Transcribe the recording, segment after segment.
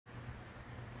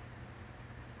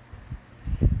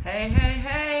Hey, hey,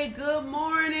 hey, good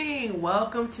morning.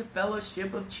 Welcome to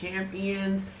Fellowship of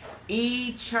Champions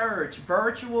E-Church,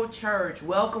 virtual church.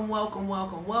 Welcome, welcome,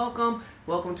 welcome, welcome.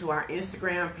 Welcome to our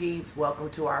Instagram peeps. Welcome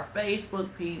to our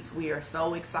Facebook peeps. We are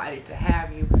so excited to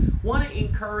have you. Want to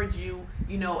encourage you,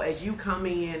 as you come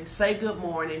in, say good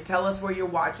morning. Tell us where you're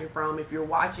watching from. If you're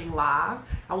watching live,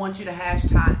 I want you to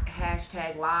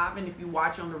hashtag live. And if you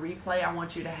watch on the replay, I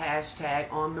want you to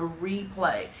hashtag on the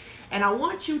replay. And I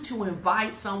want you to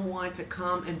invite someone to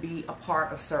come and be a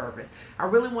part of service. I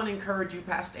really want to encourage you.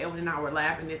 Pastor Elvin and I were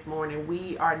laughing this morning.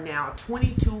 We are now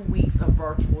 22 weeks of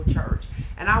virtual church.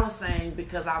 And I was saying,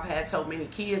 because I've had so many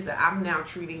kids, that I'm now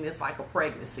treating this like a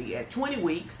pregnancy. At 20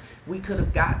 weeks, we could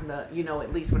have gotten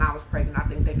at least when I was pregnant, I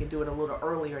think they could do it a little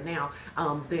earlier now,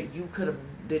 that you could have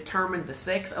determined the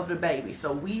sex of the baby.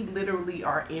 So we literally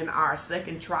are in our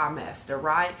second trimester,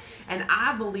 right? And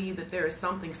I believe that there is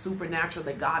something supernatural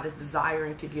that God is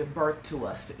desiring to give birth to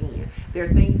us in. There are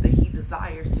things that he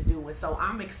desires to do. And so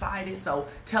I'm excited. So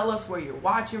tell us where you're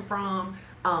watching from.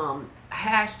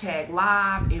 Hashtag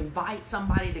live, invite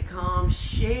somebody to come,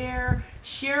 share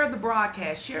the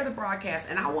broadcast,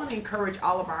 and I want to encourage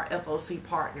all of our FOC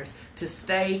partners to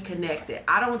stay connected.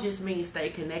 I don't just mean stay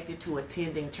connected to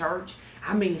attending church.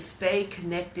 I mean stay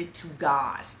connected to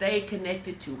God, stay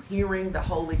connected to hearing the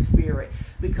Holy Spirit,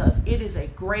 because it is a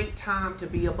great time to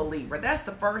be a believer. That's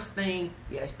the first thing.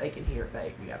 Yes, they can hear it,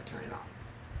 babe. You got to turn it off,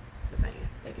 the fan.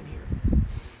 They can hear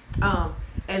it.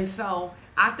 And so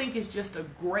I think it's just a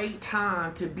great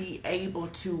time to be able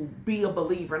to be a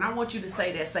believer. And I want you to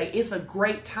say it's a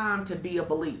great time to be a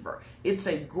believer. It's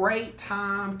a great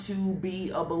time to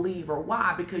be a believer.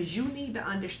 Why? Because you need to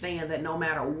understand that no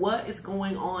matter what is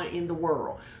going on in the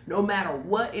world, no matter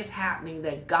what is happening,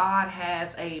 that God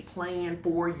has a plan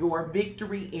for your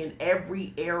victory in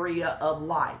every area of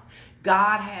life.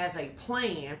 God has a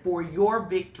plan for your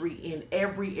victory in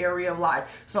every area of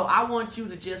life. So I want you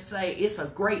to just say it's a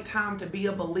great time to be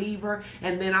a believer.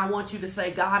 And then I want you to say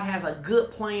God has a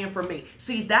good plan for me.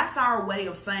 See, that's our way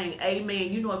of saying amen.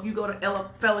 If you go to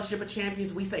Fellowship of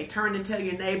Champions, we say turn and tell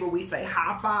your neighbor. We say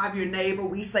high five your neighbor.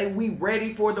 We say we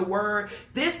ready for the word.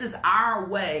 This is our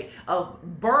way of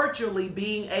virtually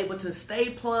being able to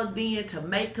stay plugged in, to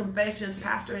make confessions.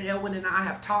 Pastor Elwin and I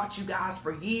have taught you guys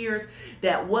for years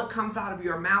that what comes out of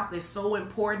your mouth is so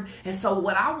important. And so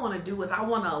what I want to do is I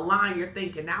want to align your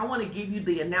thinking. Now I want to give you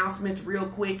the announcements real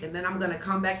quick, and then I'm going to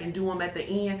come back and do them at the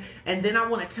end. And then I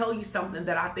want to tell you something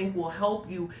that I think will help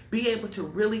you be able to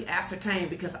really ascertain,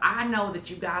 because I know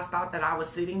that you guys thought that I was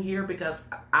sitting here because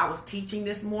I was teaching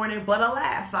this morning, but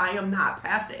alas, I am not.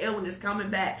 Pastor Elwin is coming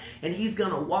back, and he's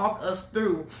going to walk us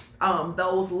through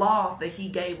those laws that he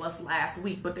gave us last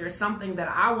week. But there's something that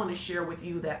I want to share with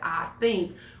you that I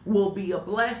think will be a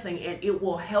blessing, and it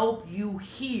will help you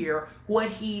hear what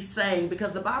he's saying,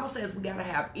 because the Bible says we got to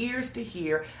have ears to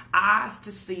hear, eyes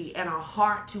to see, and a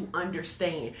heart to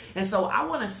understand. And so I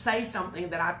want to say something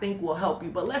that I think will help you.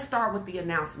 But let's start with the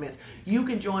announcements. You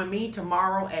can join me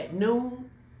tomorrow at noon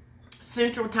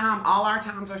Central Time. All our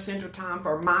times are Central Time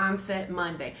for Mindset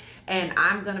Monday. And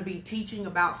I'm going to be teaching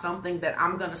about something that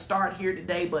I'm going to start here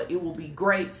today, but it will be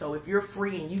great. So if you're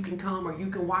free and you can come, or you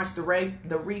can watch the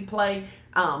replay,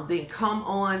 then come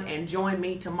on and join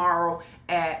me tomorrow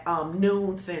at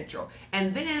noon Central.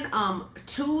 And then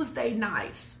Tuesday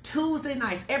nights,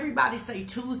 everybody say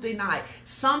Tuesday night,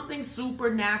 something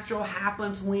supernatural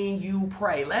happens when you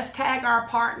pray. Let's tag our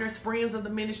partners, friends of the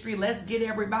ministry. Let's get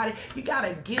everybody. You got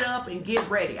to get up and get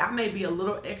ready. I may be a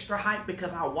little extra hyped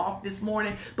because I walked this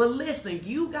morning, but listen,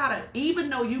 you got to, even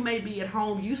though you may be at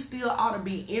home, you still ought to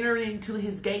be entering into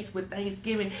his gates with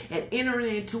thanksgiving and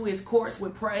entering into his courts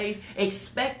with praise,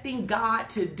 expecting God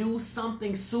to do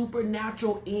something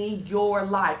supernatural in your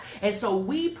life. And so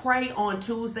we pray on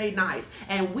Tuesday nights,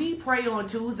 and we pray on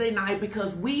Tuesday night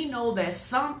because we know that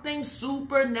something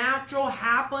supernatural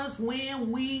happens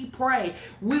when we pray.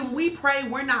 When we pray,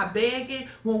 we're not begging.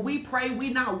 When we pray,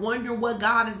 we're not wondering what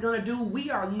God is going to do. We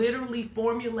are literally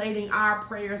formulating our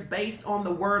prayers based on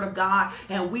the word of God,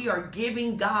 and we are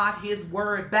giving God his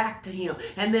word back to him.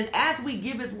 And then as we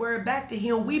give his word back to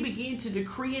him, we begin to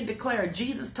decree and declare.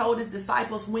 Jesus told his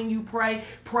disciples, when you pray,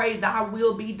 thy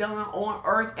will be done on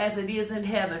earth as it is in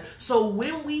heaven. So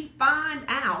when we find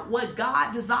out what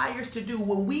God desires to do,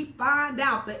 when we find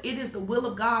out that it is the will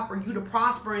of God for you to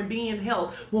prosper and be in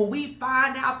health, when we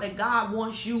find out that God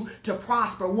wants you to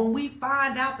prosper, when we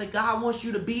find out that God wants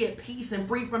you to be at peace and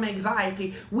free from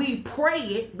anxiety, we pray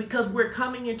it it because we're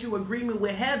coming into agreement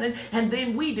with heaven, and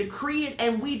then we decree it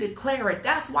and we declare it.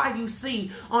 That's why you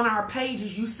see on our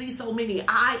pages, you see so many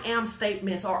I am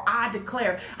statements, or I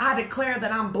declare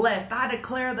that I'm blessed. I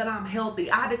declare that I'm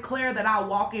healthy. I declare that I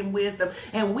walk in wisdom.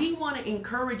 And we want to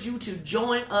encourage you to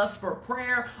join us for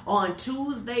prayer on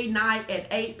Tuesday night at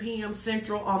 8 p.m.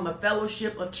 Central on the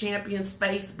Fellowship of Champions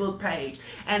Facebook page.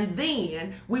 And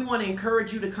then we want to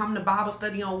encourage you to come to Bible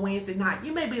study on Wednesday night.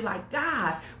 You may be like,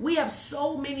 guys, we have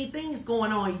so many things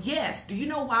going on. Yes. Do you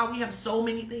know why we have so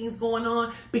many things going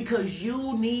on? Because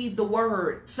you need the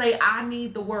word. Say, I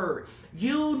need the word.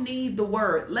 You need the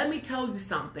word. Let me tell you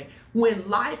something. When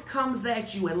life comes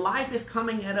at you, and life is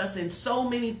coming at us in so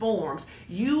many forms,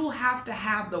 you have to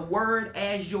have the word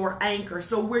as your anchor.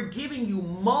 So we're giving you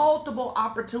multiple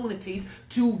opportunities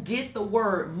to get the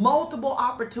word, multiple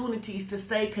opportunities to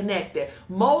stay connected,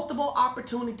 multiple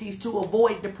opportunities to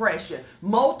avoid depression,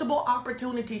 multiple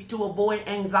opportunities to avoid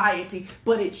anxiety.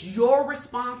 But it's your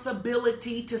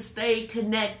responsibility to stay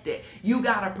connected. You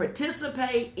got to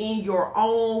participate in your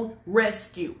own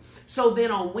rescue. So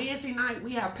then on Wednesday night,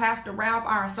 we have Pastor Ralph,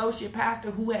 our associate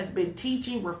pastor, who has been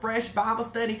teaching Refresh Bible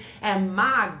Study. And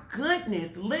my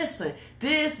goodness, listen,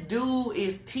 this dude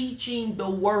is teaching the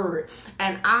word.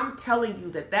 And I'm telling you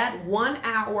that 1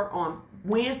 hour on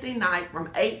Wednesday night from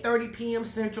 8:30 p.m.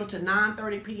 Central to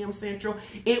 9:30 p.m. Central,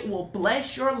 it will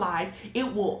bless your life.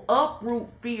 It will uproot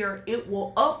fear. It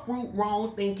will uproot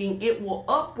wrong thinking. It will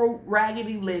uproot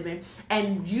raggedy living.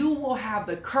 And you will have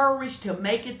the courage to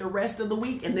make it the rest of the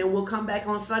week. And then we'll come back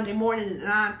on Sunday morning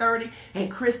at 9:30 and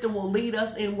Kristen will lead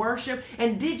us in worship.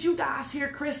 And did you guys hear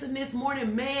Kristen this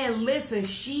morning? Man, listen,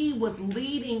 she was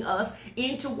leading us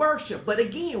into worship. But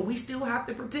again, we still have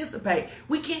to participate.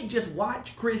 We can't just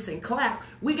watch Kristen clap.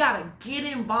 We got to get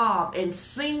involved and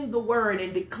sing the word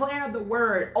and declare the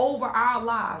word over our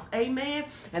lives. Amen.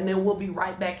 And then we'll be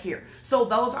right back here. So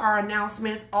those are our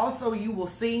announcements. Also, you will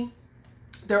see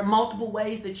there are multiple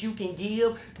ways that you can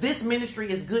give. This ministry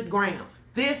is good ground.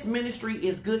 This ministry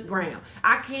is good ground.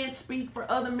 I can't speak for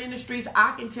other ministries.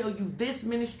 I can tell you this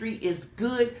ministry is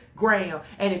good ground.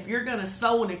 And if you're going to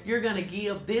sow and if you're going to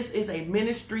give, this is a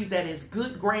ministry that is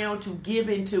good ground to give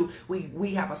into.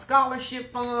 We have a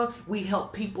scholarship fund. We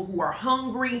help people who are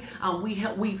hungry.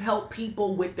 We've helped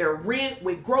people with their rent,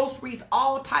 with groceries,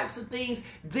 all types of things.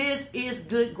 This is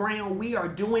good ground. We are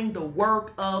doing the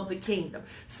work of the kingdom.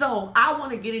 So I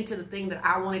want to get into the thing that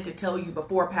I wanted to tell you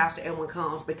before Pastor Edwin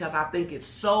comes, because I think it's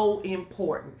so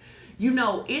important. You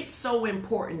know, it's so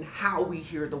important how we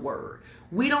hear the word.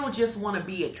 We don't just want to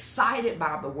be excited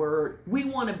by the word. We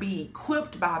want to be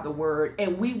equipped by the word,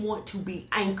 and we want to be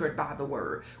anchored by the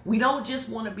word. We don't just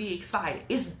want to be excited.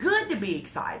 It's good to be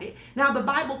excited. Now, the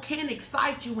Bible can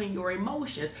excite you in your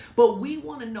emotions, but we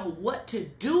want to know what to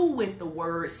do with the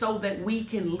word so that we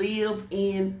can live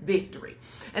in victory.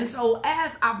 And so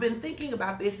as I've been thinking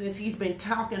about this, since he's been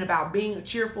talking about being a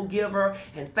cheerful giver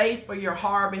and faith for your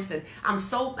harvest, and I'm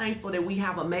so thankful that we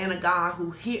have a man of God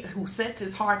who sets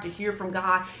his heart to hear from God.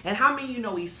 And how many of you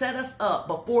know he set us up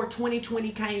before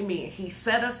 2020 came in? He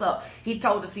set us up. He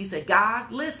told us, he said,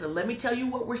 guys, listen, let me tell you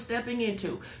what we're stepping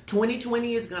into.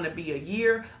 2020 is going to be a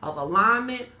year of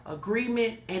alignment,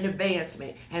 agreement, and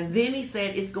advancement. And then he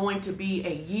said it's going to be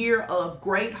a year of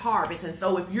great harvest. And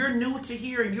so if you're new to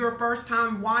here and you're a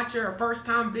first-time watcher, a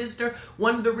first-time visitor,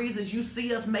 one of the reasons you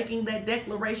see us making that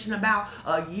declaration about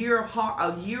a year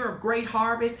of great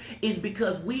harvest is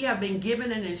because we have been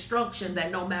given an instruction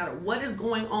that no matter what is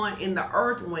going on in the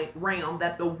earth realm,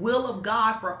 that the will of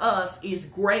God for us is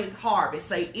great harvest.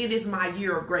 Say, it is my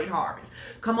year of great harvest.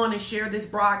 Come on and share this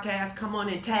broadcast. Come on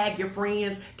and tag your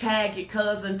friends, tag your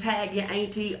cousin, tag your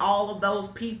auntie, all of those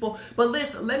people. But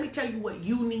listen, let me tell you what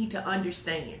you need to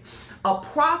understand. A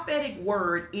prophetic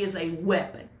word is a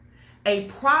weapon. A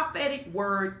prophetic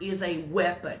word is a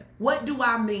weapon. What do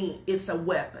I mean? It's a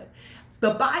weapon.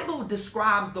 The Bible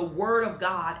describes the word of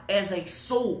God as a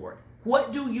sword.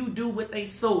 What do you do with a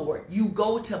sword? You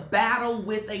go to battle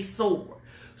with a sword.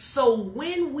 So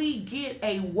when we get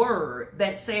a word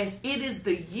that says it is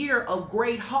the year of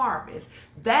great harvest,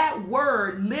 that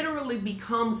word literally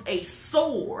becomes a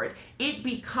sword. It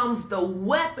becomes the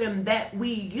weapon that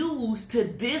we use to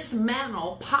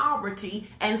dismantle poverty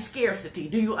and scarcity.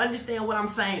 Do you understand what I'm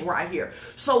saying right here?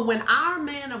 So when our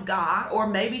man of God, or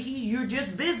maybe you're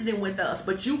just visiting with us,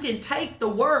 but you can take the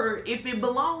word if it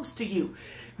belongs to you.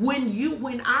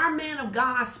 When our man of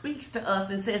God speaks to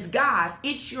us and says, guys,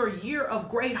 it's your year of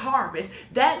great harvest,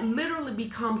 that literally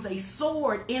becomes a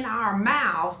sword in our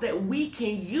mouths that we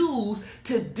can use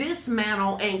to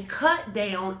dismantle and cut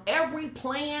down every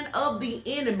plan of the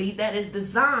enemy that is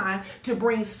designed to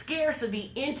bring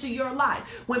scarcity into your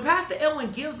life. When Pastor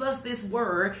Elwin gives us this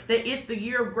word that it's the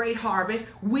year of great harvest,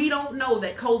 we don't know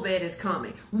that COVID is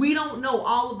coming. We don't know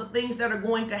all of the things that are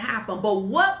going to happen. But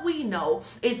what we know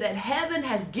is that heaven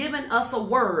has given us a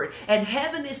word, and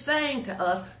heaven is saying to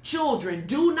us, children,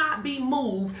 do not be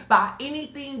moved by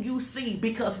anything you see,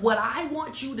 because what I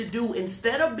want you to do,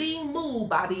 instead of being moved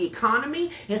by the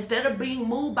economy, instead of being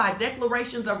moved by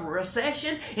declarations of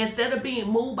recession, instead of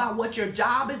being moved by what your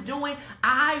job is doing,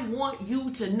 I want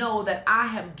you to know that I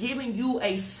have given you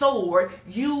a sword.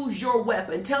 Use your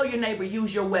weapon. Tell your neighbor,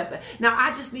 use your weapon. Now,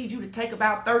 I just need you to take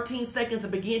about 13 seconds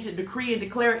and begin to decree and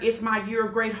declare, it's my year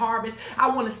of great harvest.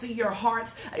 I want to see your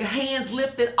hearts, your hands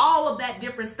lifted, all of that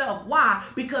different stuff. Why?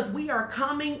 Because we are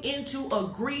coming into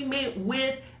agreement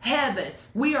with heaven.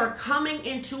 We are coming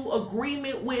into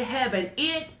agreement with heaven.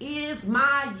 It is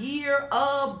my year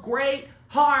of great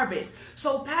harvest.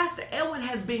 So Pastor Elwin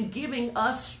has been giving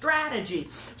us strategy.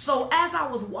 So as I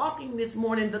was walking this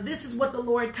morning, this is what the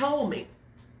Lord told me.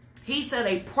 He said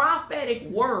a prophetic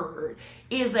word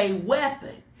is a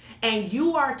weapon, and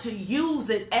you are to use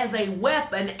it as a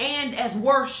weapon and as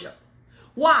worship.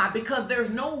 Why? Because there's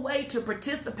no way to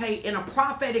participate in a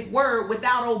prophetic word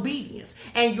without obedience.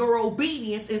 And your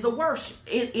obedience is a worship.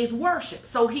 It is worship.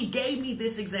 So he gave me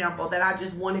this example that I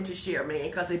just wanted to share, man,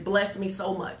 because it blessed me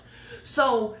so much.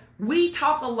 So we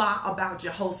talk a lot about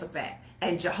Jehoshaphat.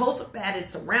 And Jehoshaphat is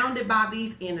surrounded by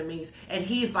these enemies. And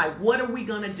he's like, what are we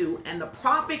going to do? And the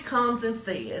prophet comes and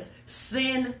says,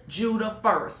 send Judah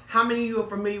first. How many of you are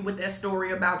familiar with that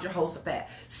story about Jehoshaphat?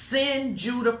 Send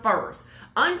Judah first.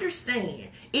 Understand,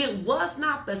 it was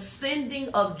not the sending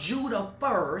of Judah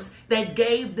first that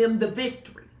gave them the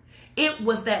victory. It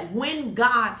was that when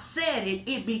God said it,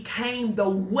 it became the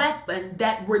weapon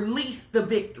that released the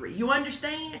victory. You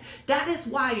understand? That is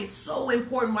why it's so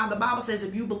important. Why the Bible says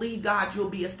if you believe God, you'll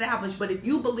be established. But if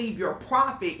you believe your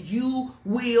prophet, you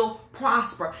will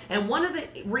prosper. And one of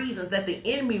the reasons that the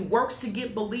enemy works to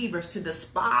get believers to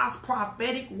despise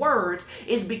prophetic words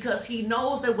is because he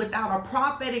knows that without a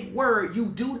prophetic word, you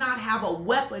do not have a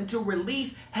weapon to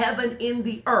release heaven in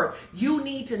the earth. You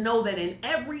need to know that in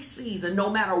every season, no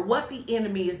matter what the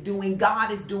enemy is doing,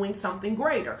 God is doing something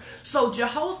greater. So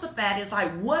Jehoshaphat is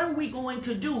like, what are we going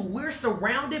to do? We're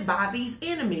surrounded by these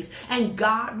enemies, and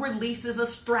God releases a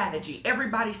strategy.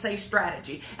 Everybody say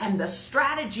strategy. And the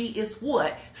strategy is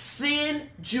what? Send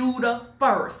Judah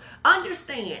first.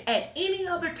 Understand, at any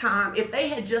other time, if they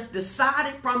had just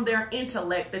decided from their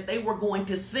intellect that they were going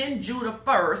to send Judah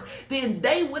first, then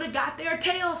they would have got their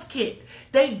tails kicked.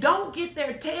 They don't get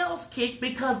their tails kicked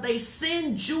because they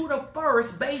send Judah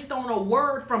first based on a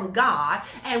word from God.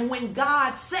 And when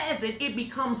God says it, it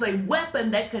becomes a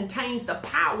weapon that contains the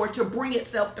power to bring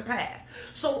itself to pass.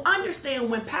 So understand,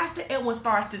 when Pastor Edwin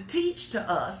starts to teach to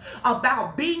us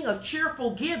about being a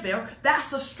cheerful giver,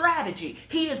 that's a strategy.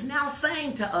 He is now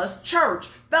saying to us, church,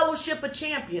 Fellowship of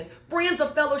Champions, friends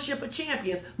of Fellowship of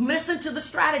Champions, listen to the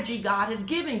strategy God has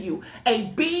given you.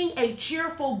 Being a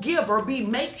cheerful giver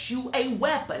makes you a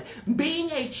weapon. Being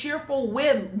a cheerful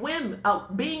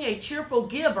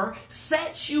giver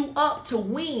sets you up to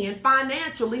win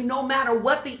financially no matter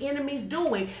what the enemy's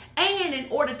doing. And in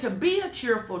order to be a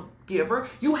cheerful giver,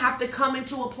 you have to come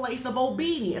into a place of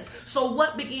obedience. So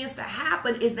what begins to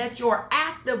happen is that your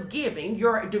act of giving,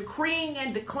 your decreeing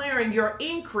and declaring your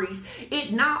increase,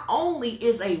 it not only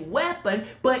is a weapon,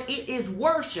 but it is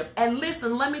worship. And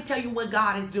listen, let me tell you what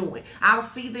God is doing. I'll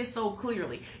see this so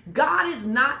clearly. God is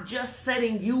not just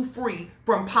setting you free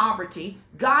from poverty.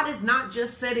 God is not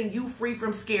just setting you free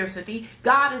from scarcity.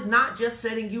 God is not just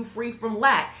setting you free from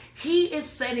lack. He is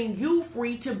setting you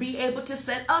free to be able to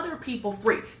set other people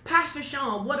free. Pastor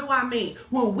Sean, what do I mean?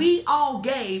 When we all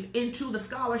gave into the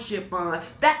scholarship fund,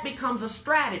 that becomes a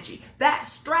strategy. That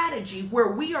strategy where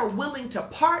we are willing to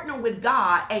partner with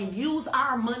God and use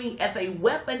our money as a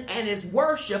weapon and as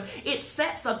worship, it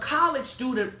sets a college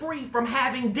student free from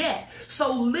having debt.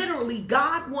 So literally,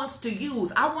 God wants to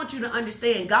use, I want you to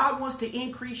understand, God wants to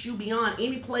increase you beyond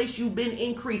any place you've been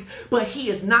increased, but he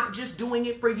is not just doing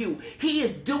it for you. He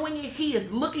is doing it. He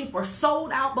is looking for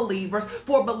sold out believers,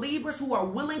 for believers who are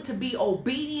willing willing to be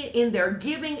obedient in their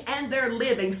giving and their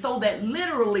living, so that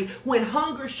literally when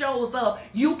hunger shows up,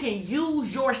 you can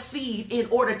use your seed in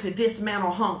order to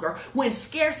dismantle hunger. When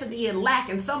scarcity and lack,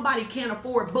 and somebody can't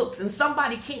afford books, and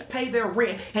somebody can't pay their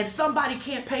rent, and somebody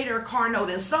can't pay their car note,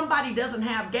 and somebody doesn't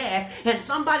have gas, and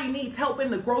somebody needs help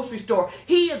in the grocery store,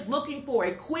 he is looking for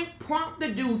a quick, prompt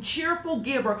to do, cheerful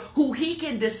giver who he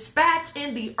can dispatch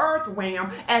in the earth realm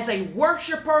as a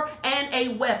worshiper and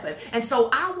a weapon. And so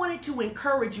I wanted to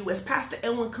encourage you, as Pastor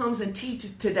Elwin comes and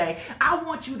teaches today, I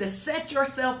want you to set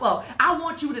yourself up. I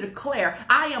want you to declare,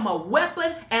 I am a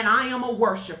weapon and I am a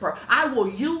worshiper. I will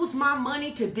use my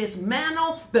money to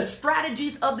dismantle the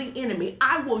strategies of the enemy.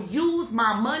 I will use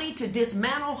my money to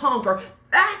dismantle hunger.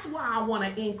 That's why I want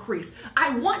to increase.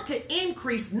 I want to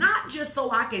increase not just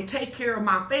so I can take care of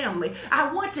my family.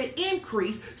 I want to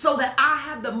increase so that I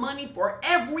have the money for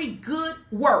every good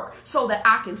work, so that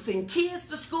I can send kids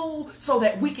to school, so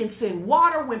that we can send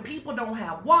water when people don't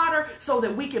have water, so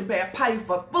that we can pay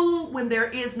for food when there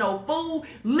is no food.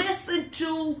 Listen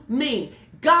to me.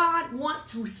 God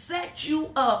wants to set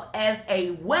you up as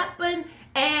a weapon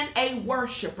and a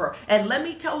worshiper. And let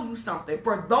me tell you something.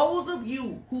 For those of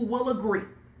you who will agree,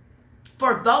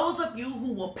 for those of you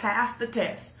who will pass the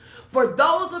test, for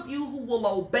those of you who will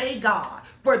obey God,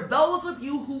 for those of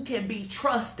you who can be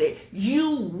trusted,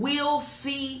 you will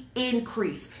see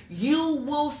increase. You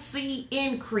will see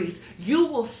increase. You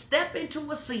will step into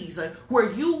a season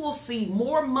where you will see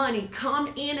more money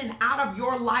come in and out of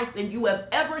your life than you have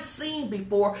ever seen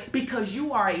before, because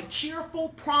you are a cheerful,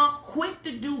 prompt, quick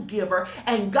to do giver,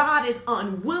 and God is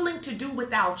unwilling to do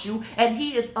without you, and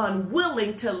he is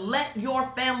unwilling to let your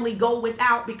family go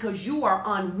without, because you are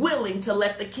unwilling to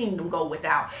let the kingdom go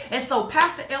without. And so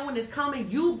Pastor Elwin is coming.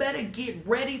 You better get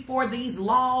ready for these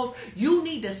laws. You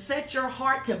need to set your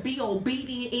heart to be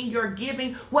obedient in your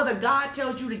giving, whether God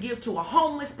tells you to give to a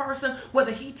homeless person,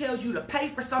 whether he tells you to pay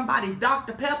for somebody's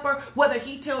Dr. Pepper, whether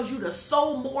he tells you to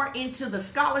sow more into the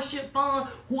scholarship fund,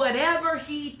 whatever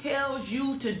he tells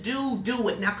you to do, do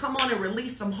it. Now come on and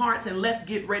release some hearts, and let's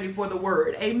get ready for the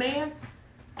word. Amen.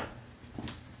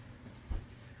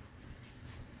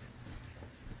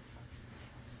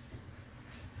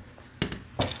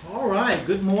 All right,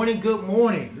 good morning, good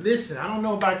morning. Listen, I don't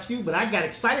know about you, but I got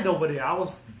excited over there. I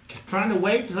was trying to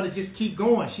wave to her to just keep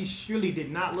going. She surely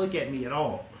did not look at me at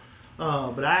all.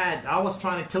 But I was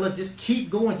trying to tell her, just keep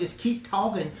going, just keep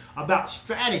talking about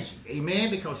strategy, amen?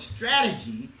 Because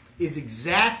strategy is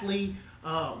exactly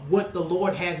what the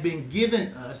Lord has been giving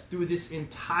us through this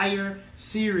entire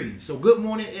series. So good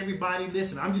morning, everybody.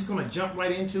 Listen, I'm just going to jump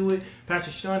right into it.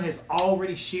 Pastor Sean has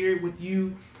already shared with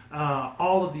you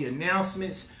all of the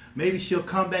announcements. Maybe she'll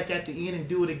come back at the end and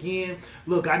do it again.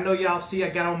 Look, I know y'all see I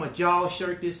got on my Jaw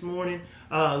shirt this morning.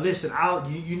 Listen,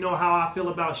 you know how I feel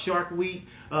about Shark Week.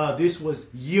 This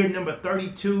was year number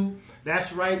 32.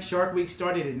 That's right. Shark Week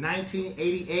started in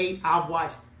 1988. I've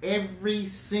watched every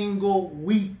single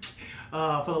week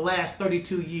for the last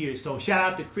 32 years. So shout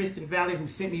out to Kristen Valley, who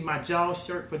sent me my Jaw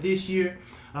shirt for this year.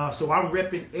 So I'm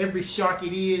repping every shark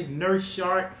it is: nurse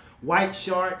shark, white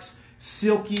sharks,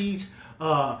 silkies,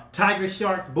 tiger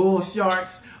sharks, bull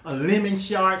sharks, lemon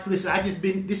sharks. Listen,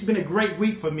 this has been a great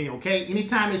week for me, okay?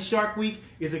 Anytime it's Shark Week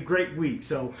is a great week.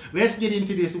 So let's get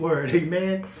into this word,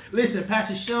 amen? Listen,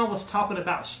 Pastor Sean was talking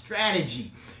about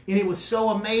strategy, and it was so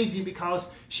amazing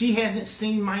because she hasn't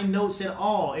seen my notes at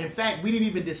all. In fact, we didn't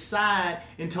even decide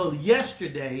until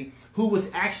yesterday who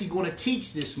was actually going to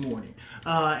teach this morning.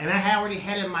 And I already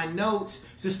had in my notes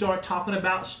to start talking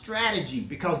about strategy,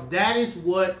 because that is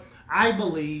what I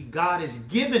believe God has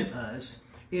given us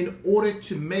in order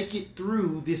to make it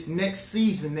through this next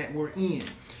season that we're in.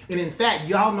 And in fact,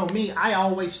 y'all know me, I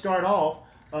always start off,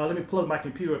 let me plug my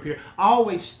computer up here. I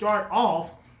always start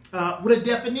off with a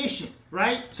definition,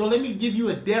 right? So let me give you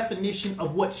a definition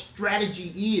of what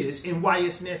strategy is and why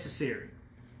it's necessary.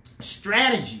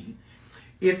 Strategy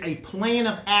is a plan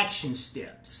of action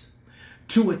steps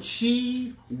to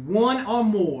achieve one or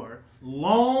more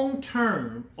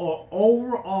long-term or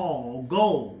overall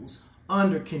goals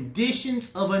under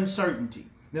conditions of uncertainty.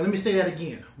 Now let me say that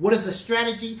again. What is a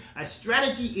strategy? A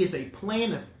strategy is a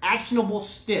plan of actionable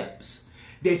steps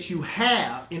that you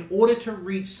have in order to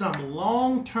reach some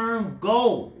long-term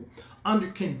goal under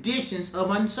conditions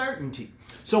of uncertainty.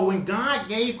 So when God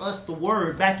gave us the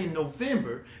word back in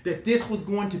November that this was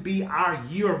going to be our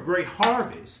year of great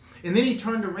harvest, and then he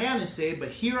turned around and said, but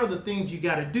here are the things you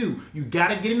got to do. You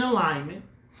got to get in alignment,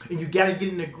 and you got to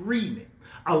get in agreement.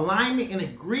 Alignment and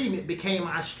agreement became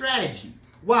our strategy.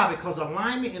 Why? Because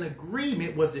alignment and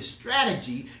agreement was the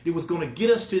strategy that was going to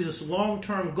get us to this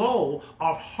long-term goal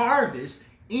of harvest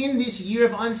in this year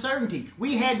of uncertainty.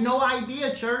 We had no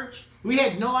idea, church. We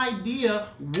had no idea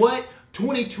what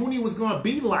 2020 was going to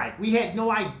be like. We had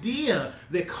no idea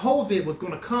that COVID was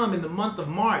going to come in the month of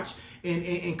March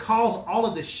and cause all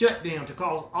of this shutdown, to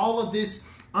cause all of this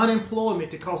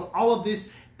unemployment, to cause all of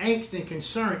this angst and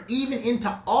concern, even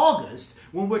into August,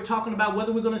 when we're talking about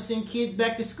whether we're going to send kids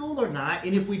back to school or not.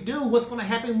 And if we do, what's going to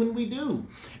happen when we do?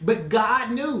 But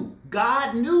God knew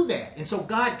that. And so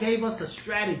God gave us a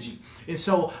strategy. And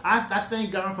so I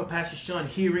thank God for Pastor Sean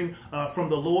hearing from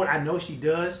the Lord. I know she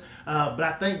does. But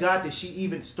I thank God that she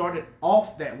even started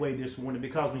off that way this morning,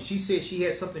 because when she said she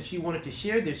had something she wanted to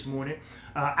share this morning,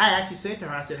 I actually said to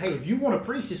her, I said, hey, if you want to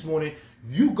preach this morning,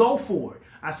 you go for it.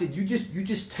 I said, you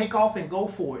just take off and go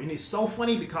for it. And it's so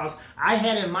funny because I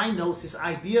had in my notes this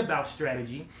idea about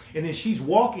strategy, and then she's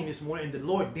walking this morning and the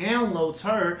Lord downloads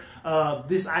her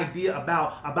this idea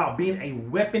about being a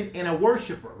weapon and a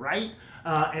worshiper, right?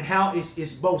 And how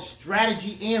it's both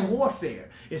strategy and warfare.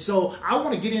 And so I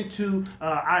want to get into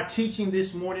our teaching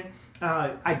this morning.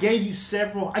 I gave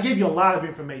you a lot of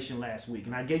information last week,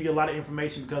 and I gave you a lot of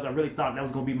information because I really thought that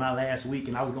was going to be my last week,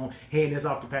 and I was going to hand this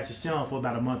off to Pastor Sean for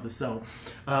about a month or so.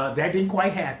 That didn't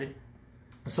quite happen.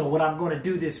 So what I'm going to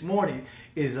do this morning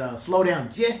is slow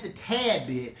down just a tad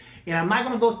bit, and I'm not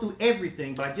going to go through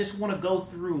everything, but I just want to go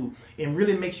through and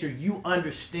really make sure you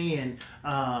understand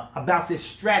about this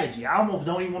strategy. I almost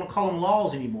don't even want to call them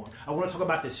laws anymore. I want to talk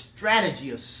about the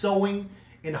strategy of sowing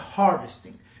and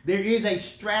harvesting. There is a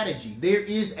strategy. There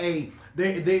is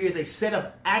a set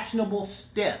of actionable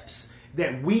steps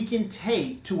that we can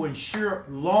take to ensure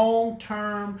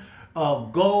long-term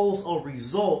goals or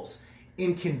results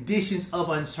in conditions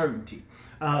of uncertainty.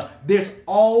 There's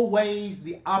always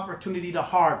the opportunity to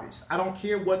harvest. I don't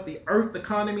care what the earth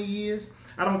economy is.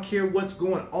 I don't care what's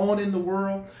going on in the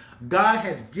world. God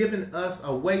has given us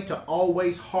a way to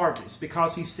always harvest,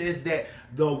 because he says that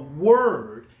the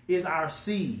word is our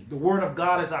seed. The word of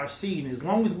God is our seed. And as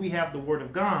long as we have the word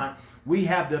of God, we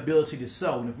have the ability to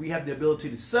sow. And if we have the ability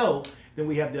to sow, then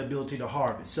we have the ability to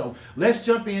harvest. So let's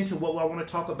jump into what I want to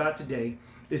talk about today.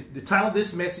 The title of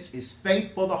this message is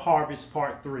Faith for the Harvest,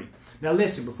 Part 3. Now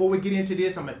listen, before we get into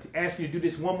this, I'm going to ask you to do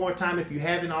this one more time if you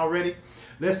haven't already.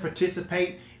 Let's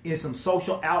participate in some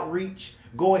social outreach.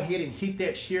 Go ahead and hit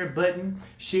that share button.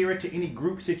 Share it to any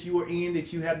groups that you are in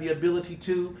that you have the ability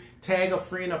to. Tag a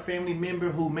friend or family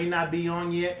member who may not be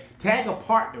on yet. Tag a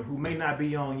partner who may not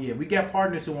be on yet. We got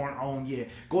partners who aren't on yet.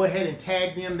 Go ahead and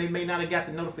tag them. They may not have got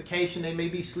the notification. They may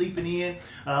be sleeping in.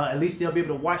 At least they'll be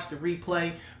able to watch the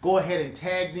replay. Go ahead and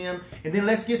tag them. And then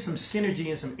let's get some synergy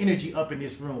and some energy up in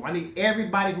this room. I need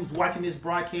everybody who's watching this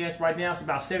broadcast right now. It's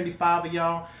about 75 of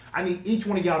y'all. I need each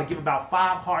one of y'all to give about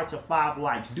 5 hearts or 5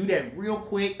 likes. Do that real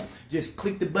quick. Just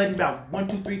click the button about 1,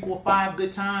 2, 3, 4, 5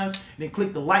 good times. And then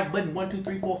click the like button 1, 2,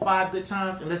 3, 4, 5 good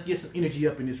times. And let's get some energy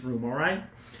up in this room, all right?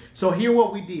 So here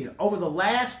what we did. Over the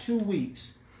last 2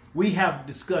 weeks, we have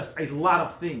discussed a lot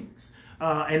of things.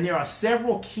 And there are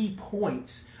several key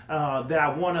points that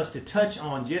I want us to touch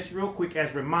on just real quick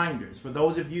as reminders. For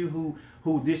those of you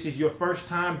who this is your first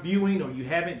time viewing or you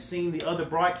haven't seen the other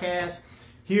broadcasts,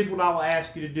 here's what I will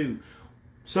ask you to do.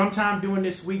 Sometime during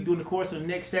this week, during the course of the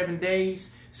next 7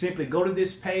 days, simply go to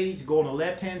this page, go on the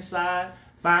left-hand side,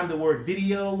 find the word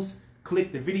videos,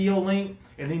 click the video link,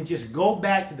 and then just go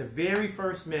back to the very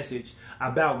first message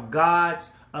about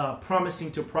God's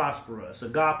promising to prosper us, or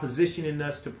God positioning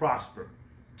us to prosper.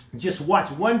 Just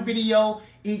watch one video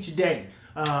each day.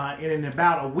 And in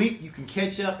about a week, you can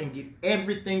catch up and get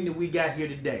everything that we got here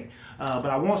today. But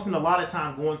I won't spend a lot of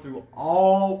time going through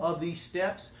all of these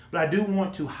steps, but I do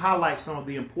want to highlight some of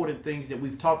the important things that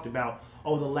we've talked about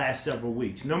over the last several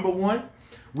weeks. Number one,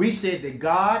 we said that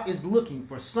God is looking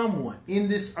for someone in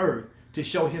this earth to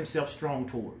show himself strong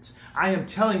towards. I am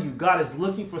telling you, God is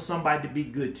looking for somebody to be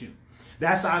good to.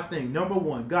 That's our thing. Number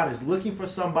one, God is looking for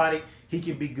somebody he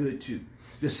can be good to.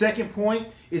 The second point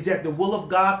is that the will of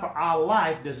God for our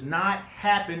life does not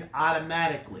happen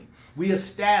automatically. We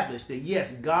established that,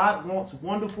 yes, God wants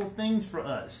wonderful things for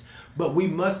us, but we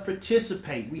must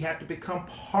participate. We have to become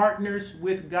partners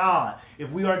with God.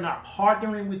 If we are not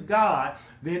partnering with God,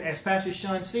 then as Pastor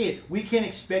Sean said, we can't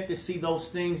expect to see those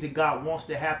things that God wants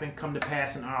to happen come to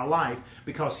pass in our life,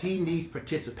 because he needs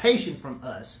participation from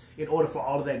us in order for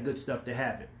all of that good stuff to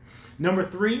happen. Number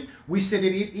three, we said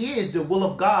that it is the will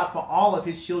of God for all of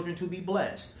his children to be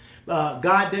blessed. God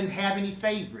doesn't have any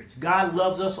favorites. God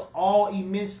loves us all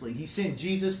immensely. He sent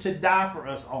Jesus to die for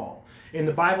us all. And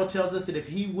the Bible tells us that if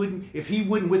he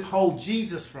wouldn't withhold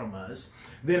Jesus from us,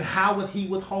 then how would he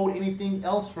withhold anything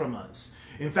else from us?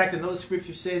 In fact, another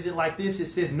scripture says it like this. It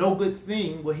says, no good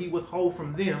thing will he withhold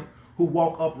from them who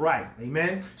walk upright.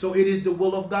 Amen. So it is the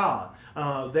will of God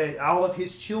that all of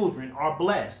his children are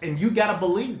blessed. And you got to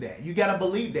believe that. You got to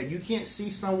believe that. You can't see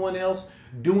someone else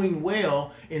doing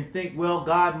well and think, well,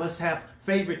 God must have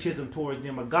favoritism towards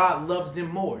them or God loves them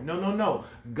more. No, no, no.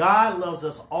 God loves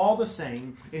us all the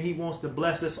same, and he wants to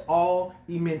bless us all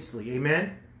immensely.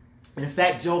 Amen. In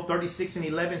fact, Job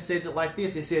 36:11 says it like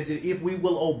this. It says that if we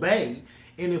will obey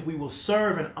and if we will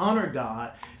serve and honor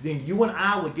God, then you and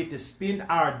I will get to spend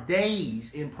our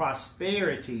days in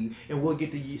prosperity, and we'll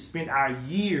get to spend our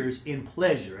years in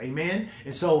pleasure. Amen.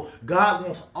 And so God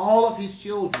wants all of his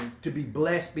children to be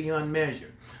blessed beyond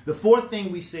measure. The fourth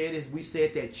thing we said is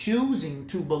that choosing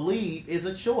to believe is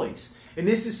a choice. And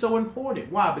this is so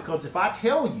important. Why? Because if I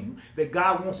tell you that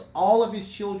God wants all of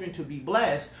his children to be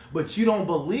blessed, but you don't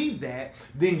believe that,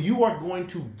 then you are going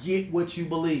to get what you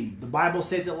believe. The Bible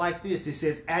says it like this. It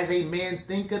says, as a man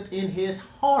thinketh in his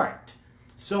heart,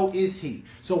 so is he.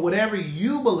 So whatever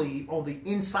you believe on the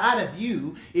inside of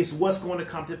you is what's going to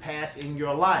come to pass in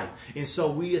your life. And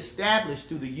so we established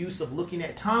through the use of looking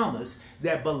at Thomas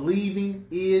that believing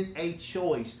is a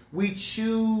choice. We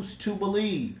choose to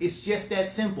believe. It's just that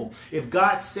simple. If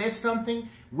God says something,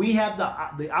 we have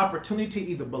the opportunity to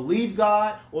either believe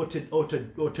God or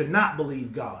to not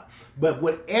believe God. But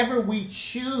whatever we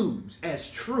choose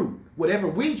as true,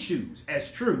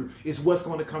 is what's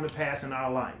going to come to pass in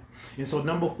our life. And so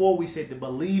number 4, we said that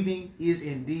believing is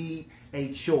indeed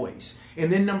a choice.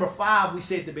 And then number 5, we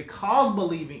said that because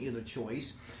believing is a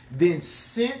choice, then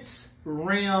sense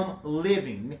realm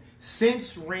living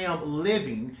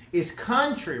is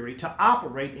contrary to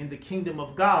operate in the kingdom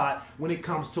of God when it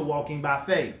comes to walking by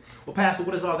faith. Well, Pastor,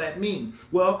 what does all that mean?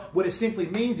 Well, what it simply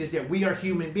means is that we are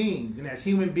human beings. And as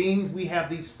human beings, we have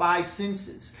these 5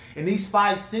 senses. And these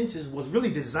 5 senses was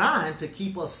really designed to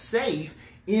keep us safe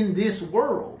in this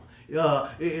world.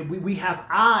 We have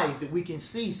eyes that we can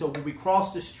see, so when we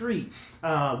cross the street,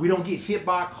 we don't get hit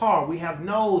by a car. We have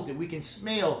nose that we can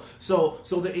smell, so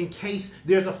that in case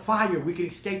there's a fire, we can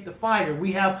escape the fire.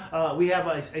 We have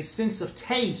a sense of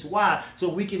taste. Why? So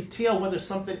we can tell whether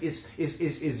something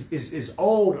is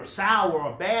old or sour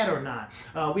or bad or not.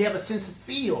 We have a sense of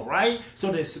feel, right?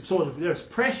 So if there's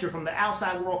pressure from the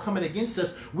outside world coming against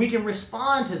us, we can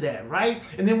respond to that, right?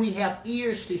 And then we have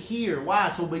ears to hear. Why?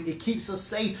 So it keeps us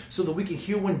safe, so that we can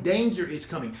hear when danger is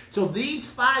coming. So these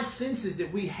 5 senses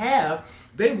that we have,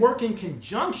 they work in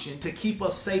conjunction to keep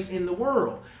us safe in the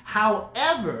world.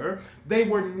 However, they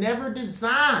were never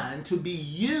designed to be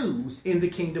used in the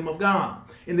kingdom of God.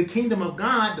 In the kingdom of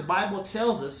God, the Bible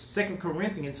tells us, 2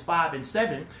 Corinthians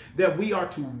 5:7, that we are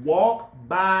to walk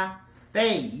by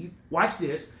faith, watch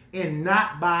this, and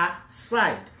not by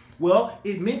sight. Well,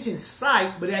 it mentions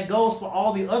sight, but that goes for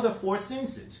all the other 4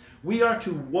 senses. We are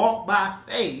to walk by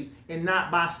faith and not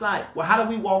by sight. Well, how do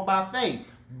we walk by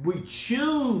faith? We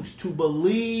choose to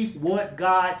believe what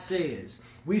God says.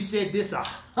 We've said this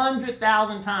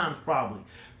 100,000 times probably.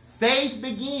 Faith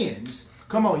begins,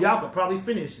 come on, y'all could probably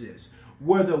finish this,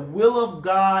 where the will of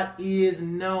God is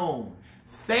known.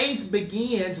 Faith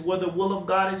begins where the will of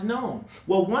God is known.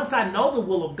 Well, once I know the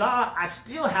will of God, I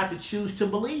still have to choose to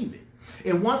believe it.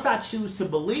 And once I choose to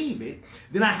believe it,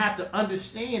 then I have to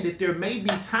understand that there may be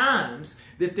times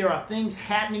that there are things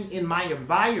happening in my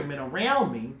environment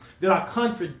around me that are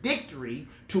contradictory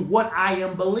to what I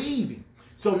am believing.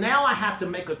 So now I have to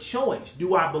make a choice.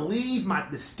 Do I believe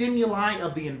the stimuli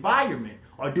of the environment,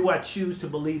 or do I choose to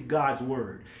believe God's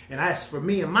word? And as for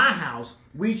me and my house,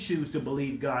 we choose to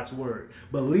believe God's word.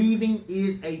 Believing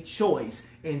is a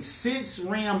choice, and sense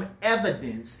realm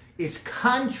evidence is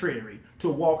contrary to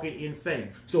walking in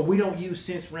faith. So we don't use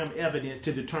sense realm evidence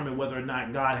to determine whether or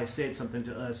not God has said something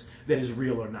to us that is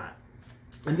real or not.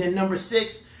 And then number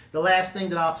 6, the last thing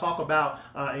that I'll talk about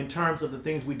in terms of the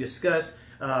things we discussed,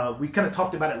 we kind of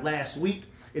talked about it last week,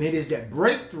 and it is that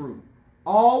breakthrough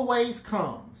always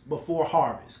comes before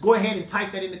harvest. Go ahead and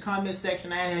type that in the comment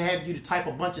section. I haven't had you to type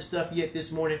a bunch of stuff yet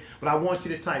this morning, but I want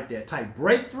you to type that. Type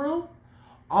breakthrough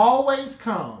always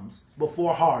comes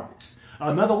before harvest.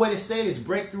 Another way to say it is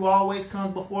breakthrough always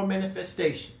comes before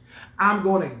manifestation. I'm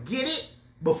going to get it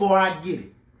before I get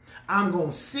it. I'm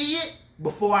going to see it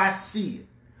before I see it.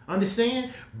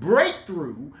 Understand?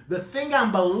 Breakthrough, the thing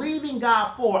I'm believing God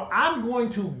for, I'm going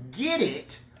to get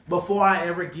it before I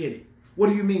ever get it. What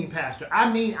do you mean, Pastor?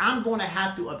 I mean, I'm going to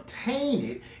have to obtain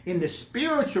it in the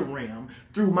spiritual realm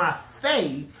through my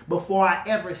faith before I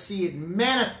ever see it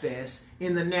manifest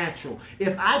in the natural.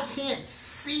 If I can't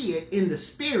see it in the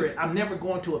spirit, I'm never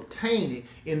going to obtain it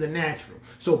in the natural.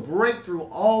 So breakthrough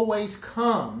always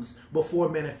comes before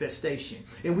manifestation.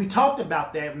 And we talked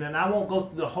about that, and I won't go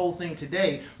through the whole thing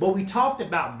today, but we talked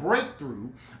about breakthrough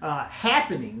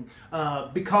happening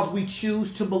because we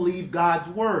choose to believe God's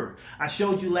word. I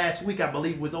showed you last week, I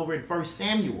believe it was over in 1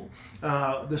 Samuel,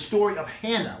 the story of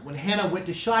Hannah, when Hannah went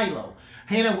to Shiloh.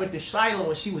 Hannah went to Shiloh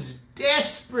and she was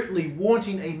desperately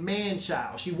wanting a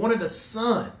man-child. She wanted a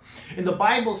son. And the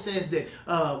Bible says that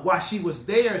while she was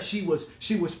there, she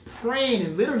was praying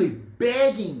and literally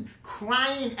begging,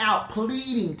 crying out,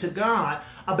 pleading to God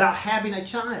about having a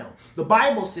child. The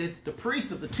Bible says that the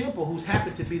priest of the temple, who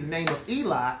happened to be the name of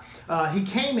Eli, he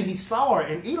came and he saw her,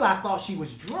 and Eli thought she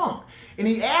was drunk. And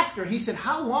he asked her, he said,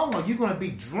 how long are you going to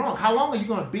be drunk? How long are you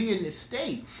going to be in this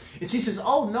state? And she says,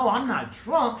 oh, no, I'm not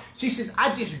drunk. She says,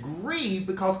 I just grieve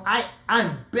because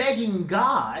I'm begging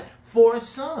God for a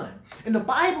son. And the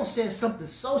Bible says something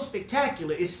so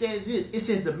spectacular. It says this. It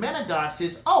says the man of God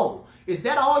says, oh, is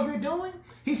that all you're doing?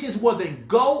 He says, well, then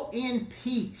go in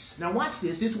peace. Now watch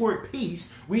this. This word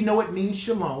peace, we know it means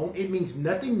shalom. It means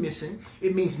nothing missing.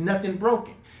 It means nothing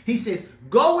broken. He says,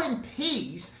 go in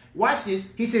peace. Watch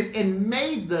this. He says, and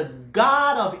may the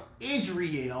God of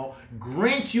Israel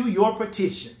grant you your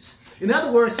petitions. In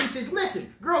other words, he says,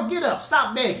 listen, girl, get up.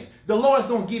 Stop begging. The Lord's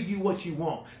going to give you what you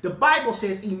want. The Bible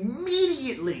says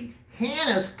immediately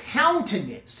Hannah's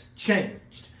countenance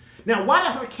changed. Now, why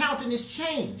did her countenance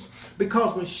change?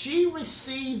 Because when she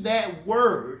received that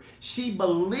word, she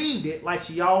believed it like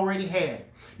she already had it.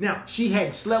 Now, she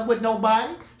hadn't slept with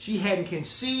nobody. She hadn't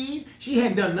conceived. She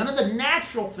hadn't done none of the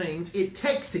natural things it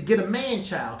takes to get a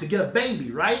man-child, to get a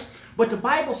baby, right? But the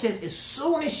Bible says as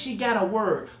soon as she got a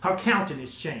word, her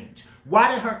countenance changed.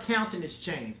 Why did her countenance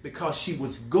change? Because she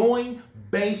was going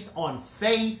based on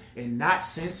faith and not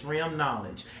sense realm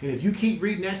knowledge. And if you keep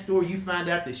reading that story, you find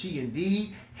out that she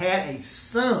indeed had a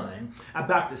son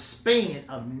about the span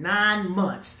of 9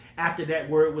 months after that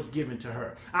word was given to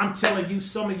her. I'm telling you,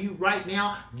 some of you right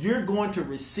now, you're going to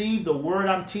receive the word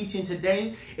I'm teaching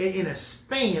today in a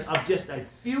span of just a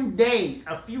few days,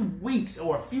 a few weeks,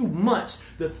 or a few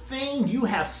months. The thing you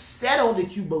have settled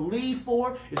that you believe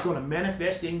for is going to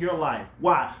manifest in your life.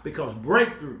 Why? Because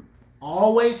breakthrough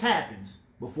always happens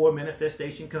before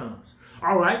manifestation comes.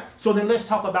 All right, so then let's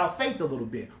talk about faith a little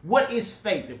bit. What is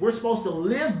faith? If we're supposed to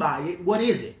live by it, what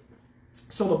is it?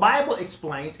 So the Bible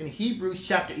explains in Hebrews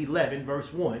chapter 11,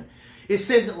 verse 1, it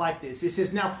says it like this. It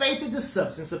says, now faith is the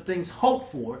substance of things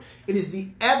hoped for. It is the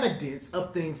evidence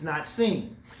of things not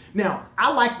seen. Now,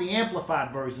 I like the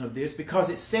amplified version of this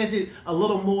because it says it a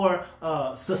little more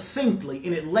succinctly,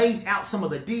 and it lays out some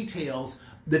of the details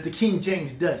that the King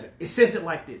James doesn't. It says it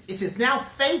like this. It says, now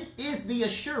faith is the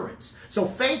assurance. So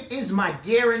faith is my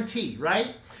guarantee,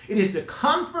 right? It is the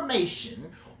confirmation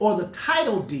or the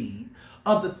title deed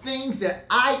of the things that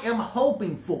I am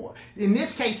hoping for. In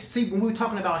this case, see, when we were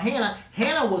talking about Hannah,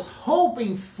 Hannah was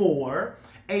hoping for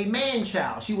a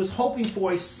man-child. She was hoping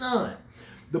for a son.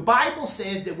 The Bible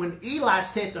says that when Eli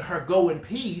said to her, go in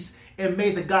peace, and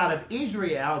may the God of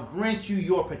Israel grant you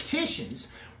your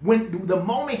petitions, when the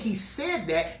moment he said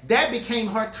that, that became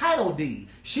her title deed.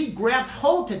 She grabbed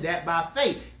hold to that by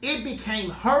faith. It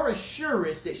became her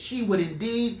assurance that she would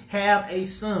indeed have a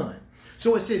son.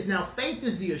 So it says, now faith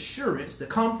is the assurance, the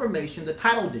confirmation, the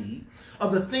title deed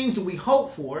of the things that we hope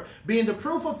for, being the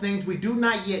proof of things we do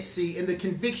not yet see and the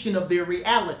conviction of their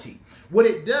reality. What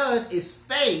it does is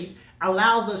faith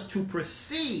allows us to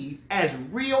perceive as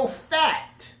real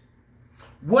fact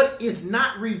what is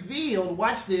not revealed,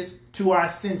 watch this, to our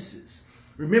senses.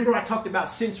 Remember I talked about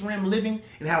sense realm living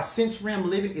and how sense realm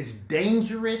living is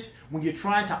dangerous when you're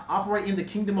trying to operate in the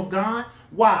kingdom of God?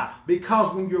 Why?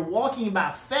 Because when you're walking by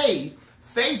faith,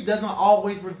 faith doesn't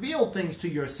always reveal things to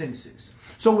your senses.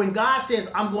 So when God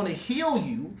says, I'm going to heal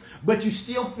you, but you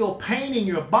still feel pain in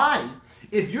your body,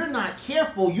 if you're not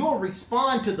careful, you'll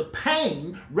respond to the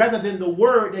pain rather than the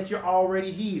word that you're already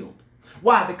healed.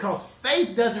 Why? Because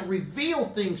faith doesn't reveal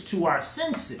things to our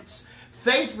senses.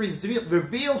 Faith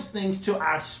reveals things to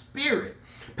our spirit.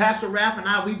 Pastor Ralph and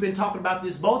I, we've been talking about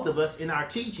this, both of us, in our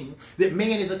teaching, that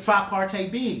man is a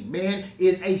tripartite being. Man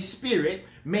is a spirit.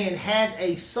 Man has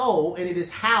a soul, and it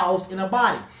is housed in a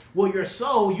body. Well, your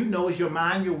soul, you know, is your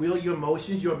mind, your will, your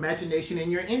emotions, your imagination,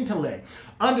 and your intellect.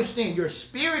 Understand, your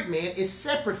spirit man is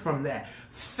separate from that.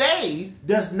 Faith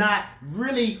does not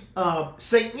really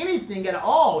say anything at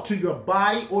all to your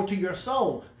body or to your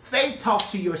soul. Faith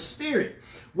talks to your spirit.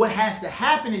 What has to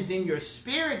happen is then your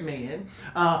spirit man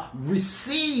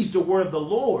receives the word of the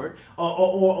Lord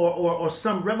or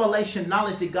some revelation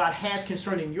knowledge that God has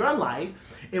concerning your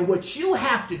life. And what you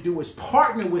have to do is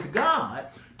partner with God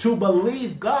to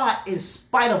believe God in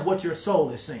spite of what your soul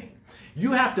is saying.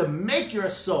 You have to make your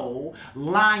soul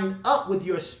line up with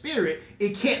your spirit.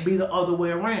 It can't be the other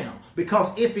way around.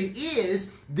 Because if it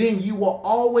is, then you will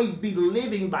always be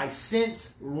living by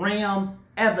sense realm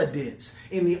evidence.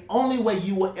 And the only way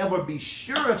you will ever be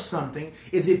sure of something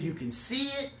is if you can see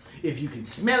it, if you can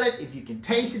smell it, if you can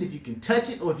taste it, if you can touch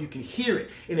it, or if you can hear it.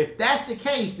 And if that's the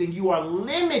case, then you are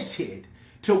limited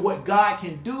to what God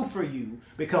can do for you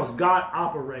because God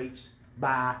operates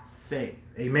by faith.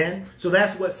 Amen. So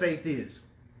that's what faith is.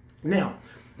 Now,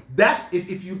 that's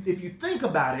if you think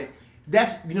about it,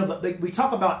 that's, you know, we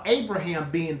talk about Abraham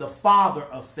being the father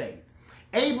of faith.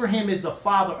 Abraham is the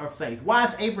father of faith. Why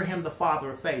is Abraham the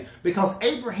father of faith? Because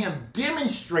Abraham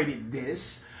demonstrated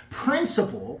this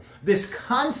principle, this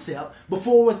concept,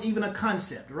 before it was even a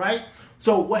concept, right?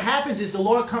 So what happens is the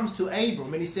Lord comes to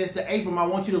Abram and he says to Abram, I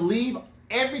want you to leave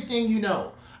everything you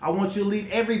know. I want you to leave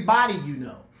everybody you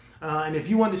know. And if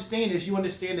you understand this, you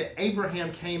understand that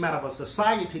Abraham came out of a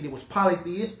society that was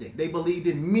polytheistic. They believed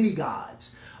in many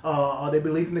gods. They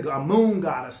believed in a moon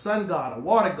god, a sun god, a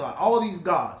water god, all these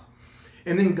gods.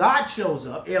 And then God shows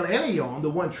up, El Elyon, the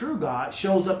one true God,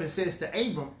 shows up and says to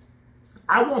Abram,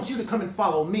 I want you to come and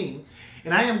follow me,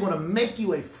 and I am going to make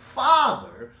you a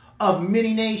father of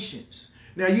many nations.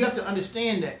 Now, you have to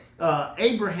understand that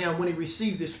Abraham, when he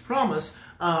received this promise,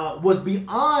 was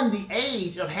beyond the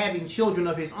age of having children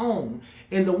of his own.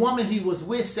 And the woman he was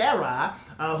with, Sarai,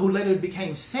 who later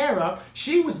became Sarah,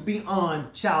 she was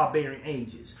beyond childbearing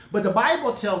ages. But the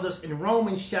Bible tells us in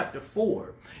Romans chapter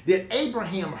 4 that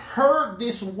Abraham heard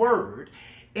this word,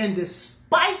 and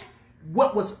despite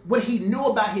what he knew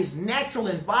about his natural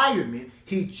environment,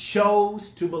 he chose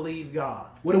to believe God.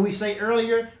 What did we say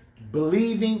earlier?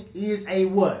 Believing is a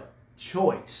what?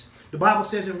 Choice. The Bible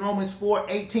says in Romans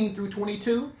 4:18 through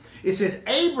 22, it says,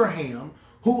 Abraham,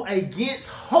 who against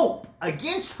hope,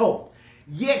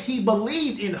 yet he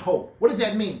believed in hope. What does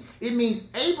that mean? It means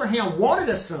Abraham wanted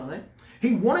a son.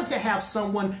 He wanted to have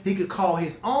someone he could call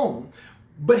his own.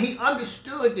 But he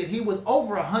understood that he was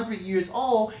over 100 years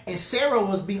old and Sarah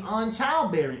was beyond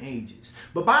childbearing ages.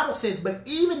 The Bible says, but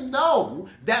even though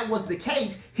that was the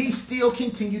case, he still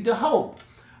continued to hope.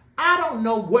 I don't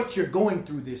know what you're going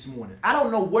through this morning. I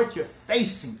don't know what you're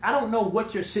facing. I don't know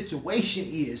what your situation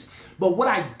is. But what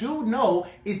I do know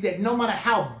is that no matter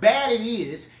how bad it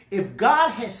is, if God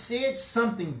has said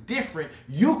something different,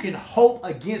 you can hope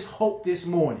against hope this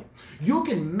morning. You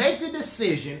can make the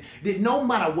decision that no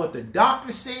matter what the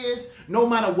doctor says, no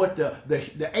matter what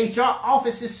the HR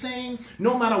office is saying,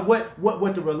 no matter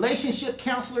what the relationship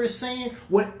counselor is saying,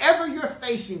 whatever you're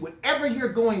facing, whatever you're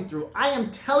going through, I am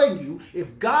telling you,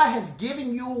 if God has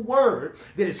given you a word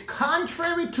that is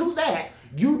contrary to that,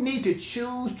 you need to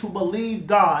choose to believe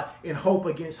God and hope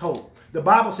against hope. The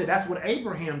Bible said that's what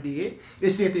Abraham did.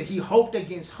 It said that he hoped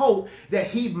against hope that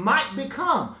he might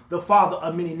become the father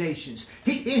of many nations.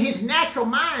 In his natural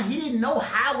mind, he didn't know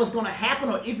how it was going to happen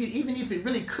or even if it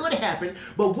really could happen.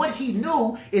 But what he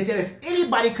knew is that if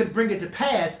anybody could bring it to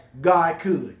pass, God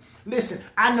could. Listen,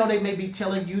 I know they may be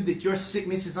telling you that your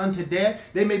sickness is unto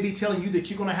death. They may be telling you that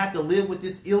you're going to have to live with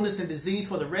this illness and disease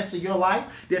for the rest of your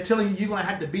life. They're telling you you're going to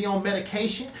have to be on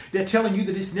medication. They're telling you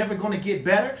that it's never going to get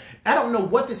better. I don't know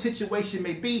what the situation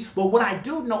may be, but what I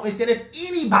do know is that if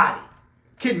anybody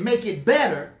can make it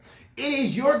better, it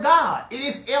is your God. It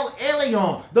is El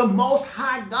Elyon, the Most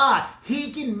High God.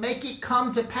 He can make it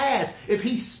come to pass. If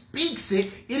he speaks it,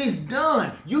 it is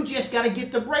done. You just got to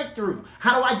get the breakthrough.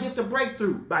 How do I get the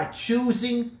breakthrough? By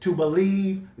choosing to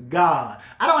believe God.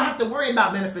 I don't have to worry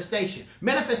about manifestation.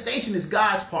 Manifestation is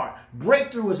God's part.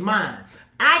 Breakthrough is mine.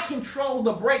 I control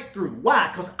the breakthrough. Why?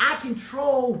 Because I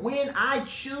control when I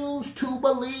choose to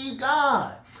believe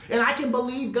God. And I can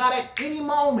believe God at any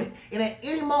moment. And at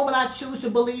any moment I choose to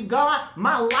believe God,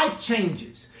 my life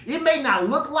changes. It may not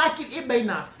look like it. It may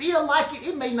not feel like it.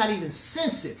 It may not even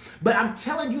sense it. But I'm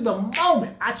telling you, the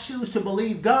moment I choose to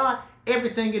believe God,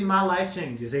 everything in my life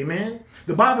changes. Amen.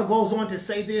 The Bible goes on to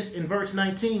say this in verse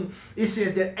 19. It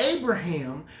says that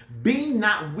Abraham, being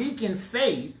not weak in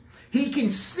faith, he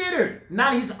considered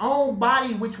not his own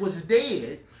body which was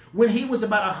dead, when he was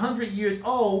about 100 years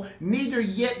old, neither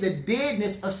yet the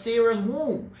deadness of Sarah's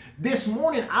womb. This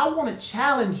morning, I want to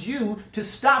challenge you to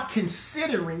stop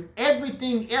considering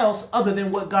everything else other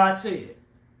than what God said.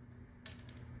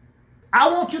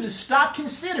 I want you to stop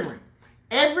considering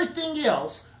everything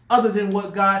else other than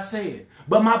what God said.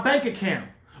 But my bank account,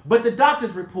 but the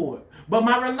doctor's report, but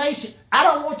my relation. I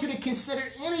don't want you to consider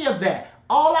any of that.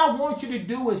 All I want you to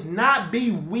do is not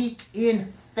be weak in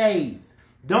faith.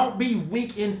 Don't be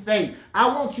weak in faith. I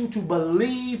want you to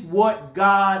believe what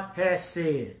God has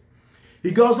said.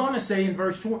 He goes on to say in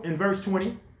verse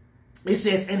 20, it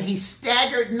says, and he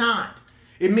staggered not.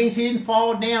 It means he didn't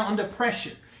fall down under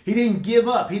pressure. He didn't give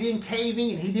up. He didn't cave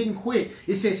in, and he didn't quit.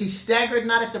 It says he staggered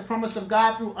not at the promise of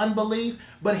God through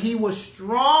unbelief, but he was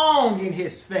strong in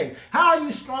his faith. How are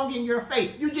you strong in your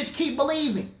faith? You just keep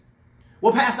believing.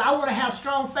 Well, Pastor, I want to have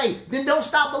strong faith. Then don't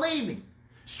stop believing.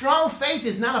 Strong faith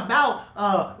is not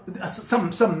about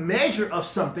some measure of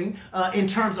something in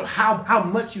terms of how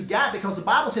much you got, because the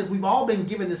Bible says we've all been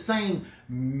given the same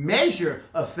measure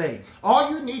of faith.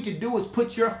 All you need to do is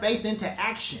put your faith into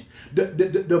action.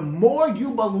 The more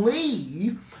you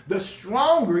believe, the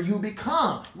stronger you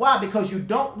become. Why? Because you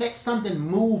don't let something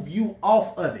move you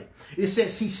off of it. It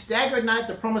says he staggered not at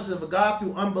the promises of God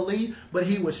through unbelief, but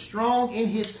he was strong in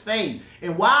his faith.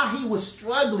 And while he was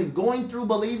struggling, going through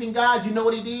believing God, you know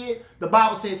what he did? The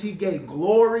Bible says he gave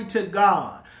glory to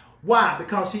God. Why?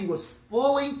 Because he was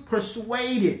fully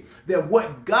persuaded that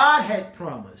what God had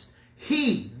promised,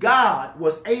 God,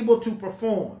 was able to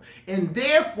perform. And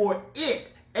therefore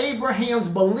Abraham's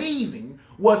believing,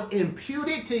 was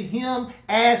imputed to him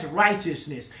as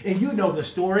righteousness. And you know the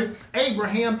story.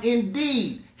 Abraham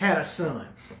indeed had a son.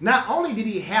 Not only did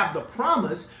he have the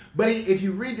promise, but if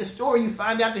you read the story, you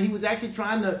find out that he was actually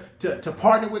trying to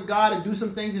partner with God and do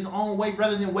some things his own way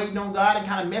rather than waiting on God and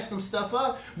kind of mess some stuff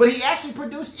up. But he actually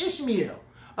produced Ishmael.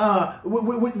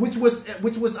 Which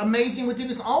was amazing within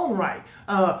its own right.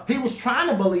 He was trying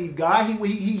to believe God.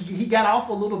 He got off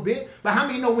a little bit. But how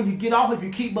many know when you get off, if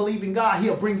you keep believing God,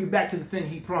 he'll bring you back to the thing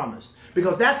he promised?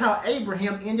 Because that's how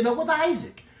Abraham ended up with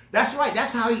Isaac. That's right.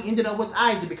 That's how he ended up with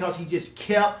Isaac, because he just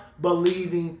kept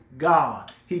believing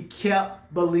God. He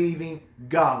kept believing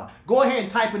God. Go ahead and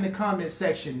type in the comment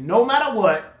section, no matter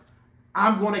what,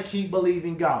 I'm going to keep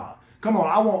believing God. Come on,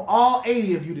 I want all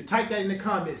 80 of you to type that in the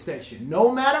comment section.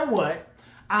 No matter what,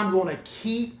 I'm going to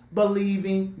keep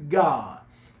believing God.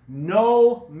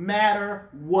 No matter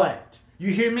what.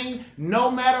 You hear me? No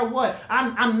matter what.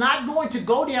 I'm not going to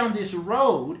go down this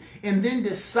road and then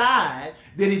decide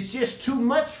that it's just too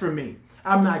much for me.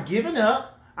 I'm not giving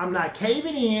up. I'm not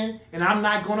caving in, and I'm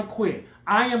not going to quit.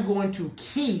 I am going to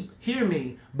keep, hear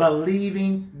me,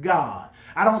 believing God.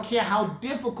 I don't care how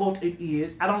difficult it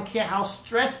is. I don't care how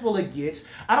stressful it gets.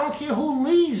 I don't care who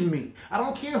leaves me. I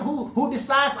don't care who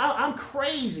decides I'm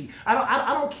crazy.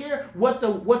 I don't care what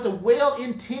the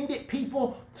well-intended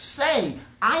people say.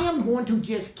 I am going to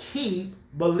just keep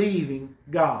believing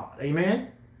God. Amen.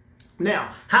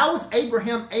 Now, how was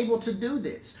Abraham able to do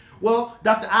this? Well,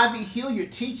 Dr. Ivy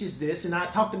Hilliard teaches this, and I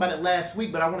talked about it last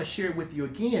week, but I want to share it with you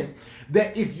again,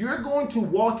 that if you're going to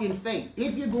walk in faith,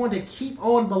 if you're going to keep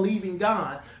on believing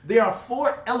God, there are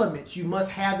 4 elements you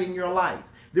must have in your life.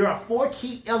 There are 4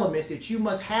 key elements that you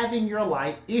must have in your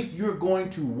life if you're going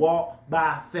to walk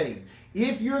by faith.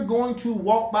 If you're going to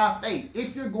walk by faith,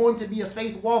 if you're going to be a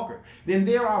faith walker, then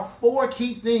there are 4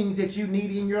 key things that you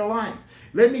need in your life.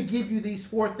 Let me give you these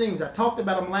 4 things. I talked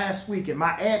about them last week, and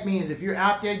my admins, if you're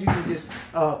out there, you can just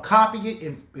copy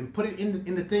it and put it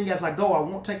in the thing as I go. I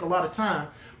won't take a lot of time,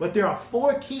 but there are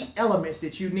 4 key elements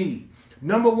that you need.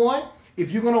 Number 1,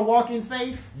 if you're going to walk in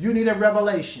faith, you need a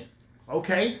revelation.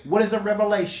 Okay, what is a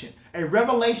revelation? A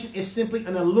revelation is simply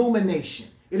an illumination.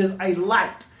 It is a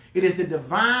light. It is the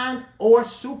divine or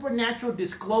supernatural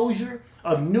disclosure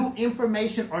of new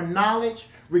information or knowledge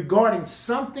regarding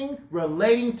something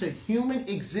relating to human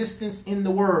existence in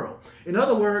the world. In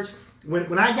other words,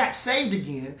 when I got saved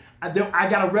again, I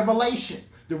got a revelation.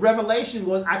 The revelation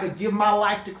was I could give my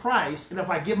life to Christ, and if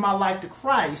I give my life to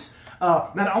Christ,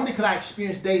 not only could I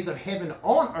experience days of heaven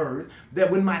on earth, that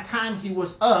when my time he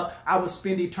was up, I would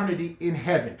spend eternity in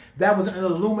heaven. That was an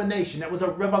illumination. That was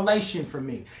a revelation for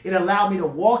me. It allowed me to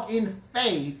walk in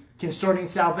faith concerning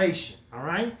salvation. All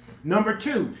right. Number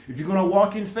 2, if you're going to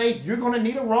walk in faith, you're going to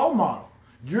need a role model.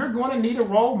 You're going to need a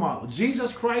role model.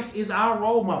 Jesus Christ is our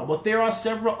role model, but there are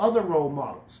several other role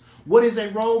models. What is a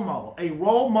role model? A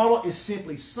role model is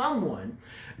simply someone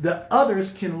that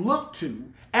others can look to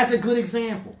as a good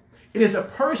example. It is a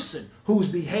person whose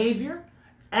behavior,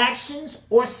 actions,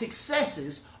 or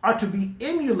successes are to be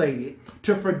emulated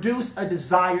to produce a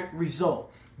desired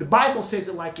result. The Bible says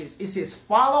it like this. It says,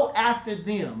 follow after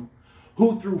them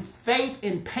who through faith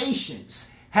and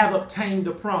patience have obtained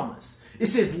the promise. It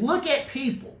says, look at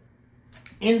people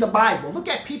in the Bible. Look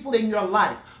at people in your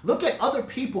life. Look at other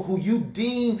people who you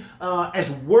deem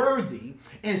as worthy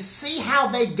and see how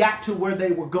they got to where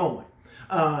they were going.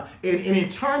 And in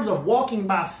terms of walking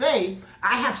by faith,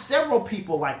 I have several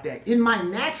people like that. In my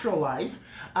natural life,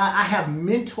 I have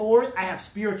mentors, I have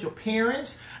spiritual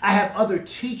parents, I have other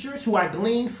teachers who I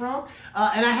glean from,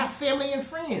 and I have family and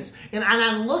friends. And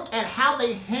I look at how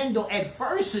they handle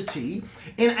adversity,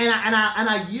 and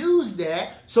I use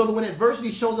that so that when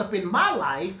adversity shows up in my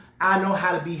life, I know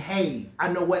how to behave.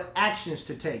 I know what actions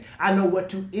to take. I know what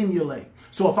to emulate.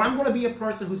 So if I'm going to be a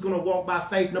person who's going to walk by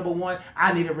faith, number one,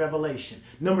 I need a revelation.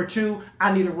 Number two,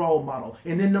 I need a role model.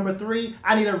 And then number three,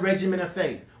 I need a regimen of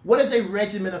faith. What is a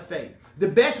regimen of faith? The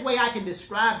best way I can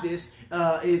describe this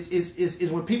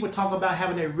is when people talk about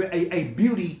having a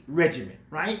beauty regimen,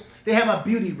 right? They have a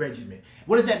beauty regimen.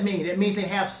 What does that mean? That means they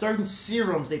have certain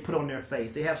serums they put on their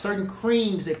face. They have certain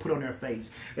creams they put on their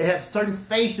face. They have certain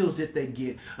facials that they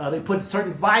get. They put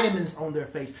certain vitamins on their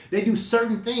face. They do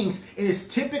certain things, and it's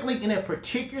typically in a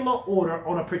particular order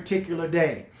on a particular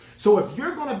day. So if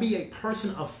you're going to be a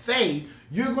person of faith,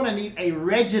 you're going to need a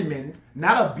regimen,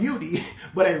 not a beauty,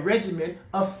 but a regimen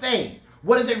of faith.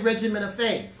 What is a regimen of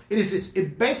faith?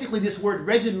 Basically this word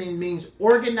regimen means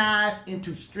organized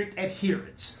into strict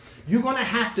adherence. You're going to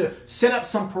have to set up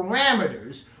some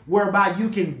parameters whereby you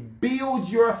can build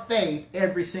your faith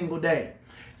every single day.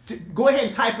 Go ahead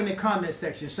and type in the comment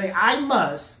section. Say, I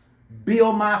must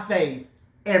build my faith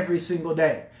every single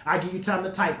day. I give you time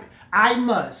to type it. I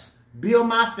must build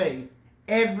my faith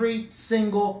every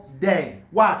single day.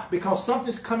 Why? Because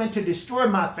something's coming to destroy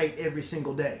my faith every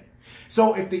single day.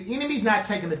 So if the enemy's not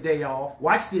taking a day off,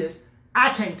 watch this, I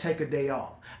can't take a day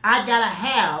off. I got to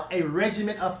have a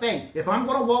regimen of faith. If I'm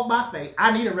going to walk by faith,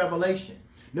 I need a revelation.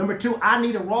 Number two, I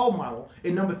need a role model.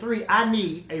 And number three, I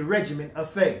need a regimen of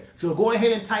faith. So go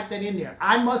ahead and type that in there.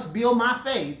 I must build my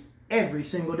faith every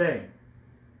single day.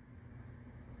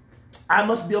 I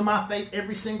must build my faith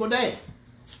every single day.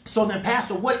 So then,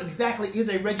 Pastor, what exactly is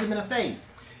a regimen of faith?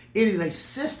 It is a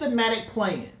systematic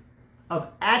plan of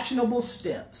actionable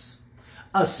steps,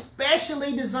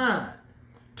 especially designed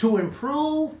to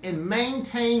improve and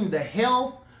maintain the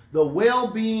health, the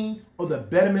well-being, or the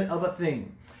betterment of a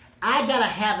thing. I gotta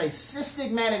have a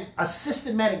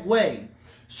systematic way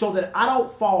so that I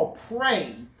don't fall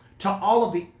prey to all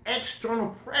of the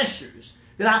external pressures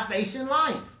that I face in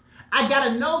life. I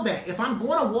gotta know that if I'm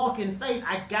going to walk in faith,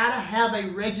 I gotta have a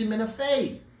regimen of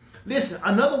faith. Listen,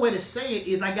 another way to say it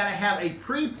is I gotta have a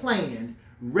pre-planned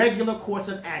regular course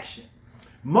of action.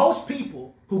 Most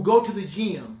people who go to the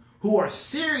gym, who are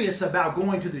serious about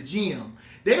going to the gym,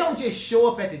 they don't just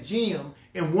show up at the gym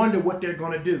and wonder what they're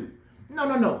going to do.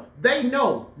 No. They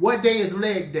know what day is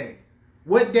leg day,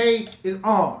 what day is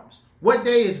arms, what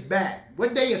day is back,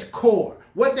 what day is core,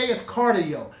 what day is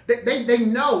cardio. They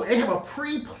know. They have a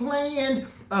pre-planned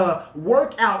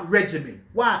workout regimen.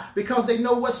 Why? Because they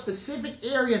know what specific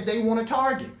areas they want to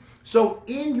target. So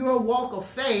in your walk of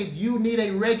faith, you need a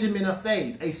regimen of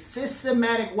faith, a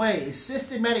systematic way, a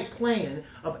systematic plan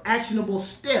of actionable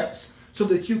steps so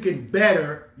that you can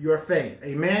better your faith.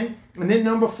 Amen? And then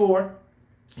number four,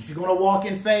 if you're going to walk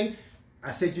in faith, I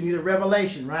said you need a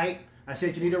revelation, right? I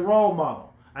said you need a role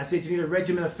model. I said you need a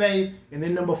regimen of faith. And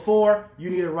then number four, you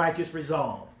need a righteous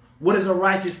resolve. What is a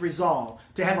righteous resolve?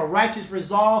 To have a righteous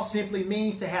resolve simply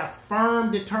means to have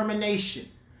firm determination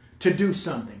to do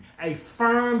something. A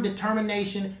firm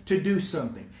determination to do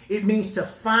something. It means to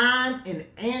find an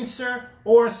answer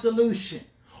or a solution.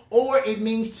 Or it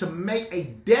means to make a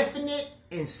definite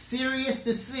and serious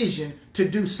decision to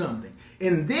do something.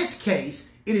 In this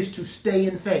case, it is to stay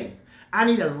in faith. I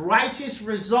need a righteous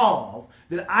resolve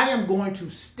that I am going to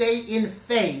stay in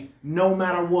faith no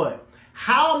matter what.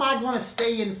 How am I going to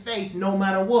stay in faith no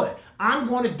matter what? I'm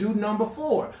going to do number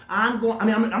four. I'm going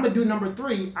to do number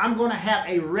three. I'm going to have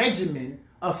a regimen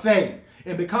of faith.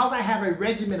 And because I have a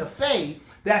regimen of faith,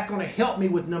 that's going to help me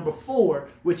with number four,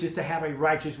 which is to have a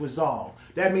righteous resolve.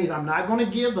 That means I'm not going to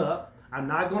give up, I'm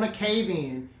not going to cave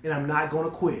in, and I'm not going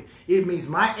to quit. It means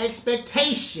my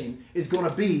expectation is going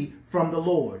to be from the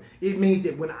Lord. It means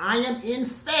that when I am in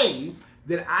faith,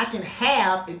 that I can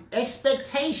have an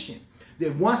expectation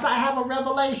that once I have a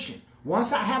revelation,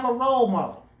 once I have a role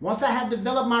model, once I have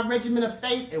developed my regimen of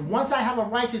faith, and once I have a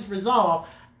righteous resolve,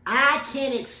 I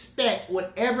can expect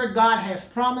whatever God has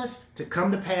promised to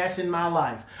come to pass in my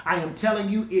life. I am telling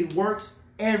you, it works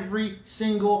every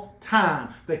single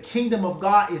time. The kingdom of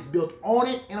God is built on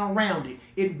it and around it.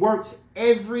 It works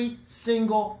every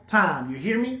single time. You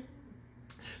hear me?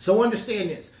 So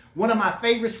understand this. One of my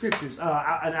favorite scriptures,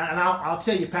 I'll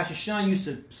tell you, Pastor Sean used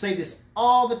to say this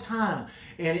all the time,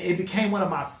 and it became one of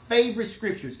my favorite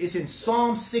scriptures. It's in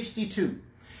Psalm 62.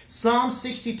 Psalm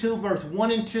 62, verse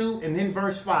 1 and 2, and then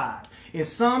verse 5. In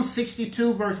Psalm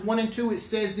 62, verse 1 and 2, it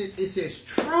says this. It says,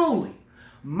 truly,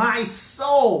 My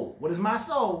soul. What is my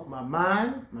soul? My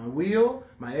mind, my will,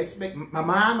 my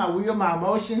mind, my will, my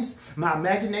emotions, my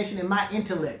imagination, and my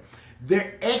intellect.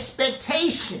 Their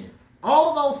expectation, all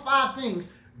of those 5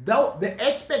 things, though the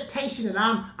expectation that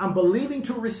I'm believing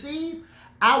to receive,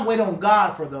 I wait on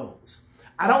God for those.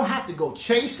 I don't have to go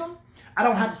chase them. I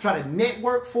don't have to try to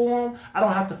network for them. I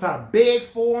don't have to try to beg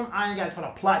for them. I ain't got to try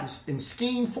to plot and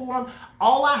scheme for them.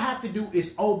 All I have to do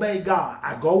is obey God.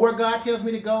 I go where God tells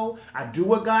me to go. I do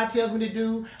what God tells me to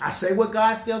do. I say what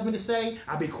God tells me to say.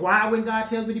 I be quiet when God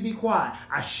tells me to be quiet.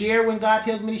 I share when God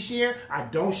tells me to share. I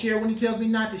don't share when he tells me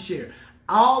not to share.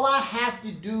 All I have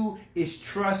to do is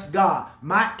trust God.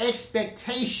 My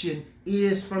expectation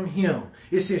is from him.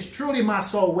 It says, truly my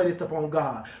soul waiteth upon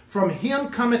God. From him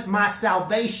cometh my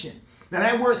salvation. Now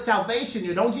that word salvation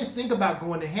here, don't just think about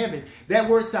going to heaven. That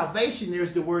word salvation there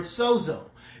is the word sozo.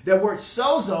 That word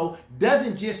sozo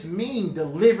doesn't just mean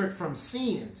delivered from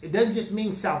sins. It doesn't just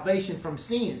mean salvation from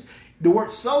sins. The word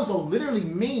sozo literally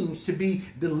means to be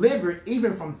delivered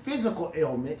even from physical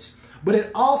ailments, but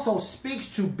it also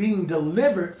speaks to being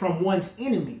delivered from one's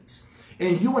enemies.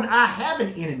 And you and I have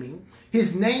an enemy.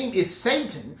 His name is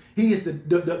Satan. He is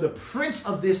the prince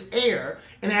of this air.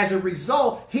 And as a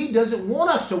result, he doesn't want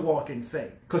us to walk in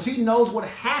faith because he knows what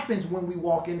happens when we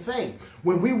walk in faith.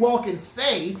 When we walk in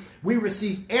faith, we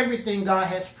receive everything God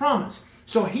has promised.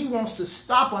 So he wants to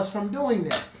stop us from doing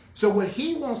that. So what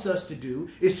he wants us to do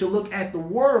is to look at the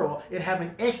world and have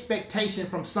an expectation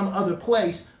from some other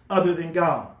place other than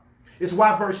God. It's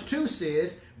why verse 2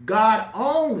 says, God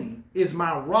only is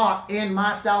my rock and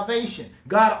my salvation.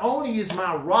 God only is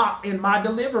my rock and my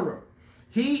deliverer.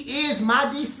 He is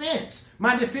my defense.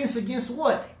 My defense against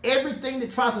what? Everything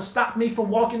that tries to stop me from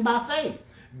walking by faith.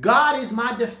 God is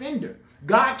my defender.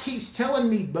 God keeps telling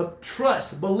me, but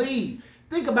trust, believe.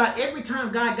 Think about every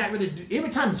time every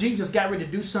time Jesus got ready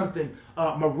to do something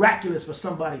miraculous for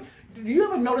somebody. Do you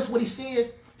ever notice what he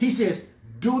says? He says,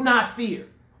 do not fear,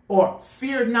 or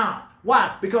fear not.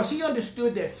 Why? Because he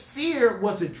understood that fear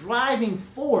was the driving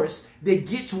force that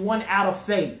gets one out of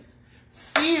faith.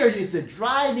 Fear is the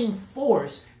driving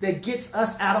force that gets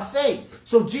us out of faith.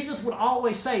 So Jesus would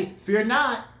always say, fear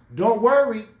not, don't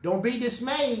worry, don't be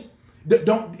dismayed.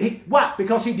 Why?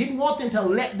 Because he didn't want them to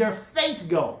let their faith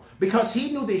go. Because he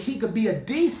knew that he could be a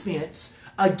defense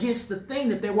against the thing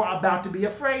that they were about to be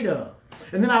afraid of.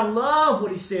 And then I love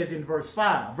what he says in verse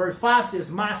 5. Verse 5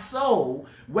 says, my soul,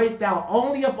 wait thou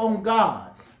only upon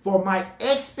God, for my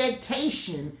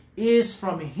expectation is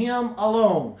from him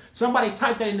alone. Somebody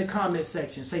type that in the comment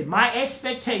section. Say, my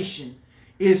expectation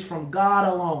is from God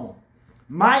alone.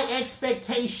 My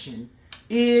expectation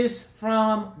is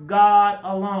from God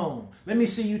alone. Let me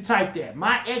see you type that.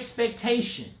 My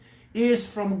expectation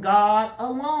is from God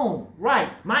alone. Right.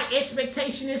 My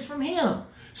expectation is from him.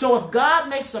 So if God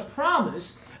makes a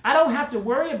promise, I don't have to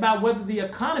worry about whether the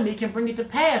economy can bring it to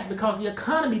pass because the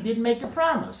economy didn't make the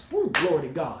promise. Ooh, glory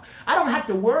to God. I don't have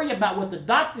to worry about what the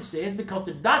doctor says because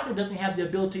the doctor doesn't have the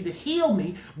ability to heal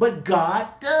me, but God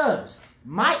does.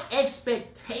 My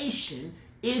expectation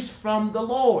is from the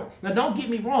Lord. Now, don't get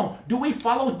me wrong. Do we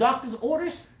follow doctor's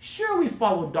orders? Sure, we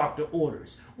follow doctor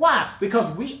orders. Why?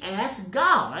 Because we ask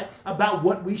God about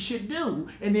what we should do.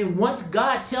 And then once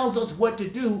God tells us what to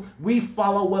do, we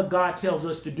follow what God tells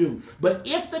us to do. But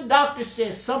if the doctor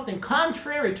says something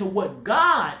contrary to what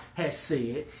God has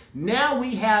said, now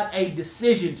we have a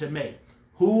decision to make.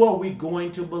 Who are we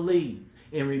going to believe?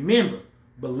 And remember,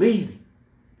 believing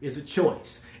is a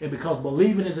choice. And because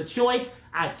believing is a choice,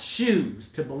 I choose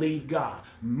to believe God.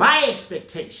 My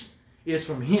expectation is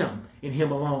from him and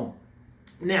him alone.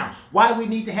 Now, why do we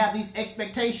need to have these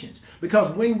expectations?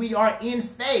 Because when we are in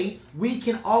faith, we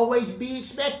can always be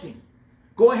expecting.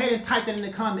 Go ahead and type that in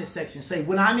the comment section. Say,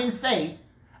 when I'm in faith,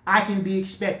 I can be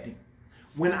expecting.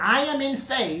 When I am in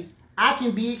faith, I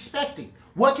can be expecting.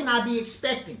 What can I be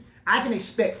expecting? I can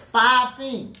expect 5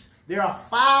 things. There are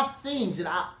 5 things that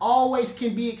I always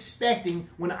can be expecting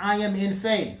when I am in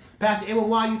faith. Pastor Edwin,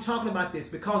 why are you talking about this?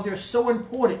 Because they're so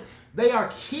important. They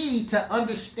are key to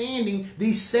understanding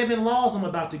these 7 laws I'm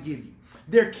about to give you.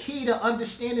 They're key to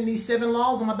understanding these 7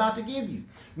 laws I'm about to give you.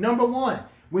 Number 1,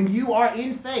 when you are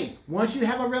in faith, once you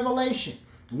have a revelation,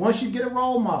 once you get a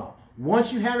role model,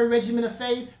 once you have a regimen of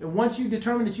faith, and once you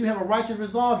determine that you have a righteous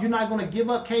resolve, you're not going to give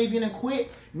up, cave in, and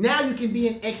quit. Now you can be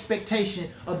in expectation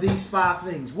of these 5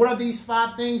 things. What are these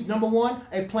 5 things? Number 1,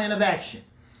 a plan of action.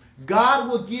 God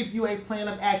will give you a plan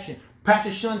of action.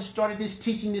 Pastor Sean started this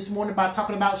teaching this morning by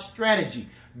talking about strategy.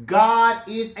 God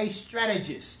is a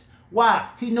strategist. Why?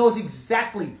 He knows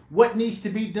exactly what needs to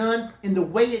be done and the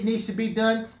way it needs to be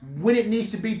done, when it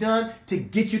needs to be done to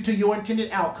get you to your intended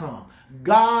outcome.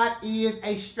 God is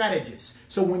a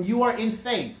strategist. So when you are in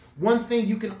faith, one thing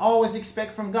you can always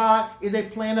expect from God is a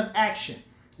plan of action.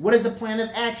 What is a plan of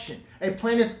action? A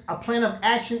plan of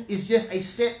action is just a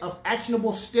set of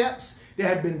actionable steps that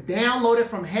have been downloaded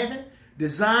from heaven,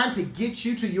 designed to get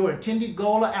you to your intended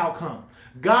goal or outcome.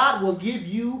 God will give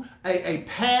you a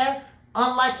path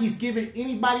unlike he's given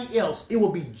anybody else. It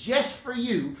will be just for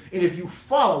you, and if you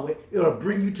follow it, it'll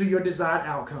bring you to your desired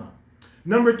outcome.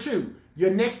 Number 2,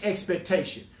 your next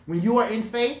expectation. When you are in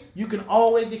faith, you can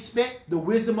always expect the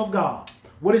wisdom of God.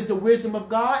 What is the wisdom of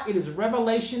God? It is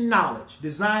revelation knowledge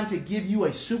designed to give you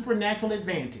a supernatural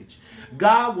advantage.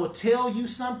 God will tell you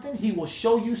something. He will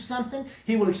show you something.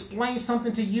 He will explain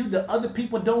something to you that other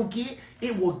people don't get.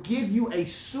 It will give you a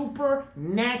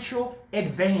supernatural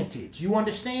advantage. You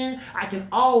understand? I can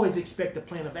always expect a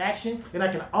plan of action, and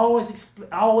I can always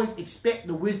expect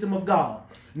the wisdom of God.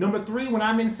 Number 3, when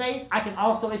I'm in faith, I can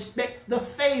also expect the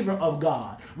favor of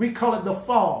God. We call it the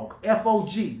fog,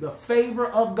 F-O-G, the favor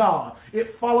of God. It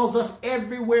follows us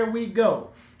everywhere we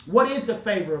go. What is the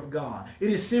favor of God? It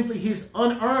is simply his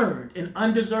unearned and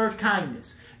undeserved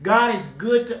kindness. God is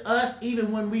good to us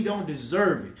even when we don't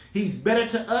deserve it. He's better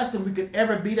to us than we could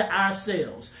ever be to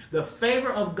ourselves. The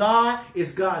favor of God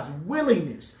is God's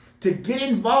willingness to get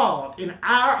involved in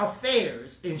our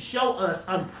affairs and show us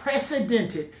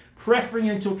unprecedented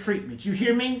preferential treatment. You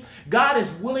hear me? God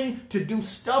is willing to do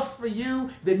stuff for you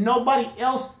that nobody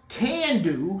else can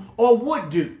do or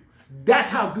would do. That's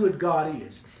how good God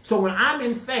is. So when I'm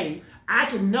in faith, I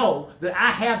can know that I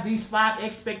have these 5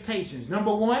 expectations.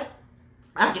 Number 1,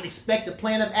 I can expect a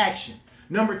plan of action.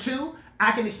 Number 2,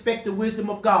 I can expect the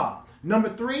wisdom of God. Number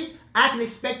 3, I can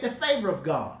expect the favor of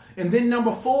God. And then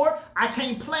number 4, I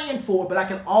can't plan for it, but I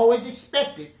can always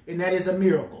expect it, and that is a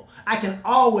miracle. I can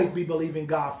always be believing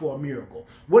God for a miracle.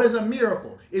 What is a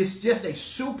miracle? It is just a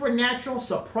supernatural,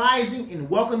 surprising, and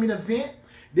welcoming event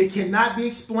that cannot be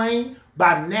explained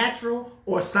by natural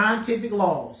or scientific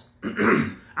laws.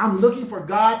 I'm looking for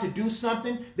God to do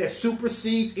something that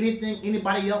supersedes anything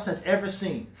anybody else has ever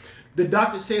seen. The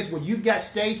doctor says, well, you've got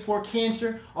stage 4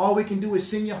 cancer. All we can do is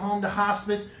send you home to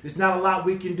hospice. There's not a lot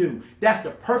we can do. That's the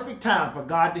perfect time for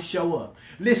God to show up.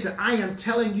 Listen, I am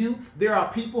telling you, there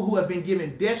are people who have been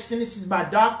given death sentences by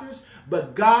doctors,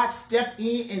 but God stepped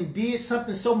in and did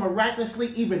something so miraculously,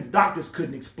 even doctors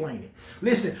couldn't explain it.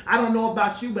 Listen, I don't know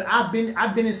about you, but I've been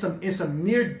in some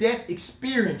near-death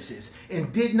experiences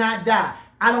and did not die.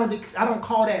 I don't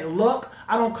call that luck.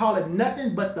 I don't call it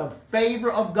nothing but the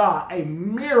favor of God, a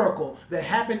miracle that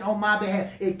happened on my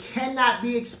behalf. It cannot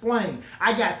be explained.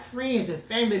 I got friends and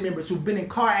family members who've been in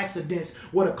car accidents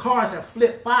where the cars have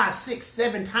flipped 5, 6,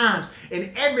 7 times, and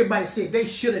everybody said they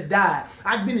should have died.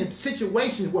 I've been in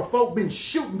situations where folk been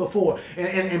shooting before,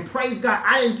 and praise God,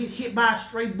 I didn't get hit by a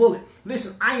stray bullet.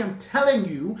 Listen, I am telling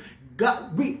you,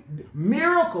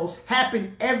 miracles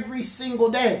happen every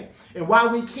single day. And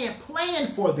while we can't plan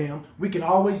for them, we can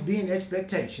always be in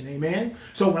expectation. Amen.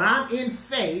 So when I'm in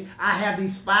faith, I have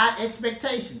these 5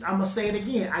 expectations. I'm going to say it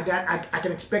again. I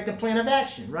can expect a plan of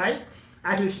action, right?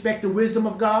 I can expect the wisdom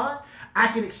of God. I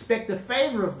can expect the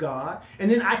favor of God. And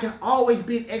then I can always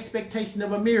be in expectation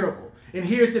of a miracle. And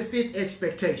here's the 5th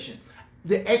expectation.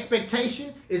 The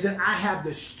expectation is that I have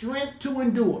the strength to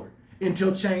endure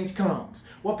until change comes.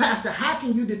 Well, Pastor, how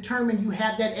can you determine you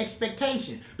have that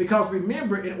expectation? Because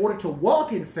remember, in order to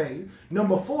walk in faith,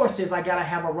 number 4 says I got to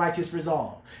have a righteous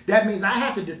resolve. That means I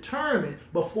have to determine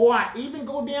before I even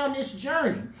go down this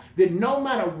journey that no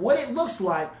matter what it looks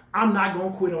like, I'm not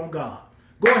going to quit on God.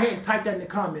 Go ahead and type that in the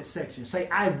comment section. Say,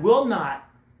 I will not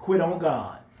quit on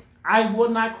God. I will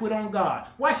not quit on God.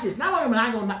 Watch this. Not only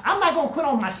am I'm not going to quit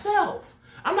on myself.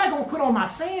 I'm not going to quit on my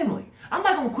family. I'm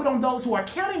not going to quit on those who are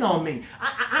counting on me.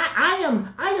 I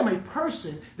am a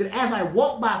person that as I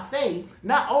walk by faith,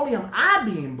 not only am I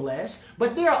being blessed,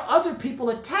 but there are other people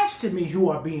attached to me who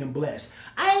are being blessed.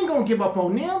 I ain't going to give up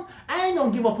on them. I ain't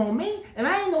going to give up on me, and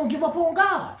I ain't going to give up on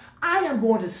God. I am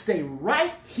going to stay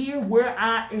right here where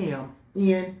I am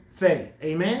in faith.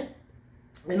 Amen?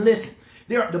 And listen.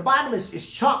 The Bible is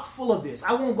chock full of this.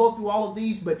 I won't go through all of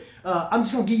these, but I'm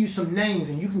just going to give you some names,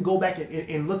 and you can go back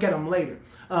and look at them later.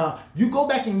 You go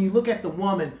back and you look at the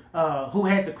woman who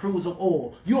had the cruse of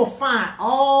oil. You'll find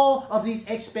all of these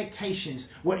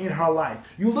expectations were in her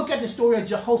life. You look at the story of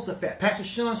Jehoshaphat. Pastor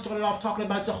Sean started off talking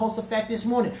about Jehoshaphat this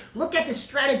morning. Look at the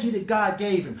strategy that God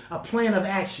gave him. A plan of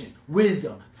action,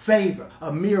 wisdom, favor,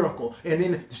 a miracle, and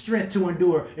then the strength to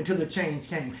endure until the change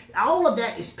came. All of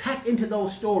that is packed into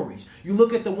those stories. You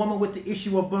look at the woman with the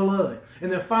issue of blood,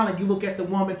 and then finally you look at the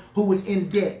woman who was in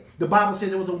debt. The Bible says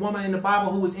there was a woman in the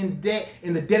Bible who was in debt,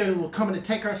 and the debtor was coming to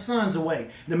take her sons away.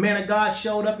 And the man of God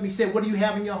showed up and he said, what do you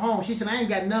have in your home? She said, I ain't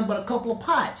got nothing but a couple of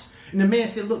pots. And the man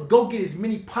said, look, go get as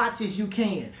many pots as you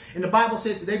can. And the Bible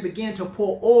says that they began to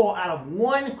pour oil out of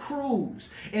one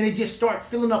cruse. And it just started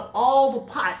filling up all the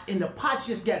pots. And the pots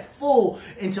just got full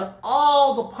until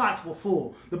all the pots were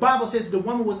full. The Bible says the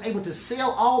woman was able to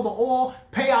sell all the oil,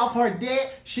 pay off her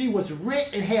debt. She was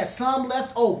rich and had some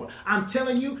left over. I'm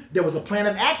telling you, there was a plan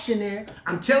of action there.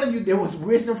 I'm telling you, there was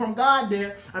wisdom from God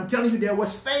there. I'm telling you, there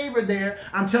was favor there.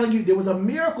 I'm telling you, there was a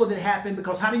miracle that happened,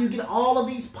 because how do you get all of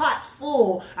these pots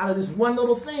full out of this one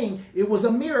little thing? It was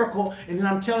a miracle. And then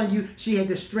I'm telling you, she had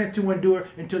the strength to endure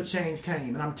until change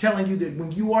came. And I'm telling you that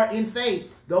when you are in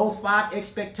faith, those 5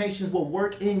 expectations will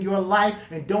work in your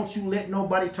life, and don't you let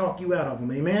nobody talk you out of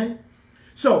them. Amen.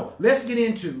 So let's get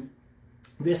into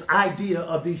this idea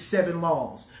of these 7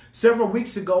 laws. Several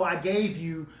weeks ago, I gave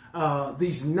you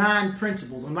these 9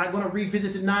 principles. I'm not going to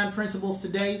revisit the 9 principles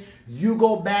today. You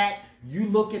go back, you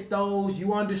look at those,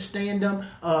 you understand them.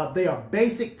 They are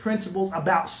basic principles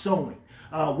about sowing.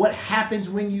 What happens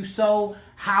when you sow,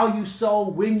 how you sow,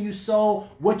 when you sow,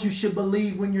 what you should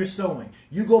believe when you're sowing.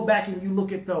 You go back and you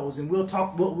look at those, and we'll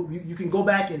talk. You can go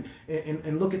back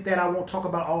and look at that. I won't talk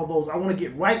about all of those. I want to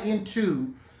get right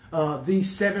into these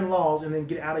 7 laws and then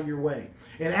get out of your way.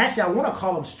 And actually, I want to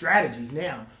call them strategies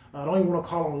now. I don't even want to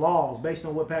call them laws. Based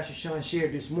on what Pastor Sean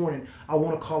shared this morning, I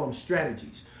want to call them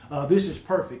strategies. This is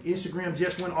perfect. Instagram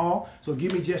just went off, so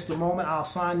give me just a moment. I'll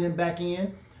sign them back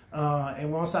in.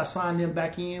 And once I sign them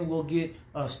back in, we'll get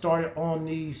started on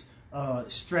these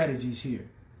strategies here.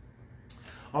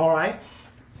 All right.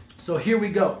 So here we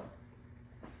go.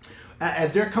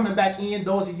 As they're coming back in,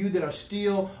 those of you that are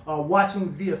still watching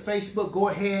via Facebook, go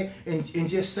ahead and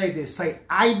just say this. Say,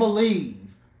 I believe,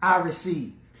 I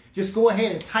receive. Just go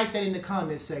ahead and type that in the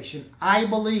comment section. I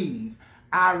believe,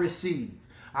 I receive.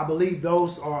 I believe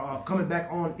those are coming back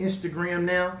on Instagram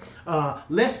now.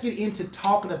 Let's get into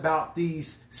talking about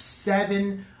these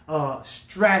 7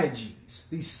 strategies,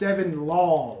 these 7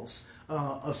 laws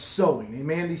of sowing.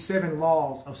 Amen. These 7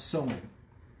 laws of sowing.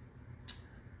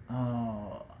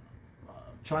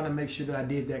 Trying to make sure that I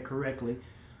did that correctly.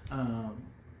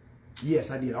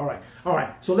 Yes, I did. All right. All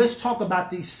right. So let's talk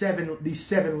about these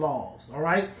seven laws. All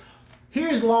right.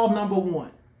 Here's law number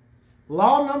 1.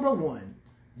 Law number 1.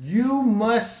 You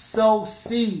must sow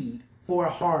seed for a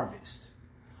harvest.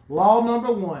 Law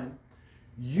number 1.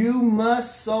 You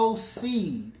must sow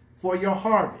seed for your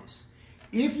harvest.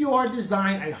 If you are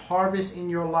designing a harvest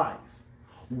in your life,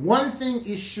 one thing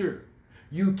is sure.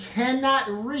 You cannot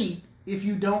reap if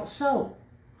you don't sow.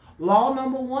 Law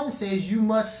number 1 says you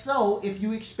must sow if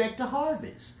you expect a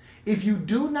harvest. If you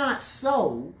do not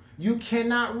sow, you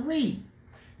cannot reap.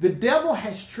 The devil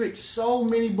has tricked so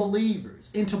many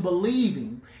believers into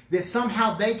believing that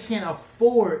somehow they can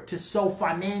afford to sow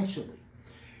financially.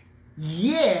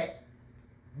 Yet,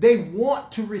 they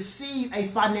want to receive a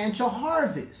financial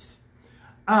harvest.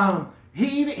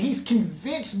 He's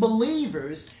convinced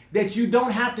believers that you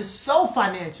don't have to sow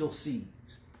financial seeds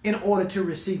in order to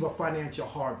receive a financial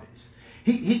harvest.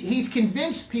 He's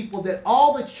convinced people that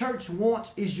all the church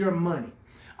wants is your money.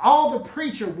 All the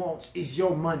preacher wants is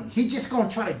your money. He's just going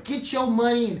to try to get your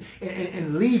money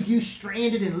and leave you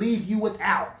stranded and leave you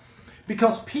without.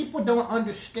 Because people don't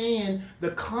understand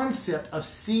the concept of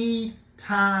seed,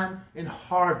 time, and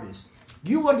harvest.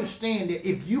 You understand that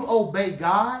if you obey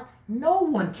God, no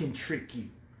one can trick you.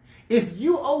 If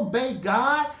you obey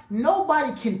God,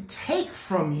 nobody can take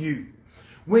from you.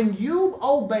 When you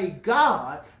obey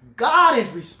God, God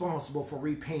is responsible for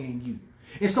repaying you.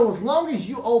 And so as long as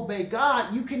you obey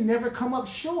God, you can never come up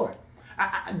short.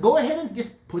 Go ahead and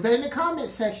just put that in the comment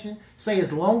section. Say,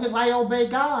 as long as I obey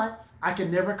God, I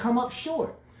can never come up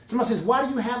short. Somebody says, why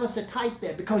do you have us to type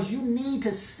that? Because you need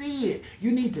to see it.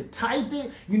 You need to type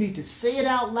it. You need to say it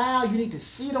out loud. You need to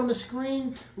see it on the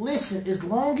screen. Listen, as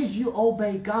long as you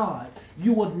obey God,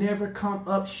 you will never come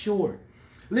up short.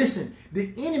 Listen,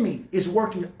 the enemy is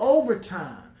working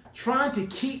overtime trying to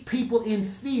keep people in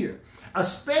fear,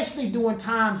 especially during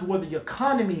times where the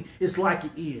economy is like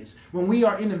it is, when we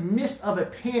are in the midst of a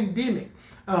pandemic.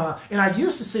 And I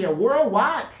used to say a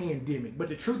worldwide pandemic, but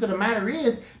the truth of the matter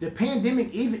is the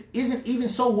pandemic isn't even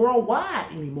so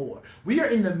worldwide anymore. We are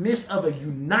in the midst of a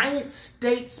United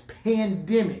States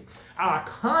pandemic. Our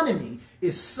economy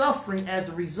is suffering as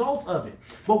a result of it.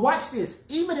 But watch this.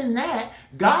 Even in that,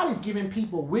 God is giving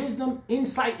people wisdom,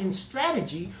 insight, and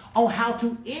strategy on how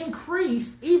to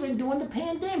increase even during the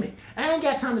pandemic. I ain't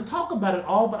got time to talk about it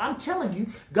all, but I'm telling you,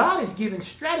 God is giving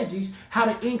strategies how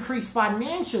to increase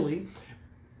financially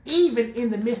even in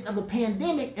the midst of the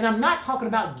pandemic. And I'm not talking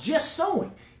about just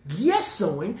sowing. Yes,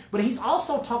 sowing, but he's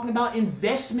also talking about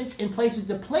investments in places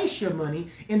to place your money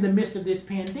in the midst of this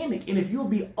pandemic. And if you'll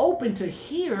be open to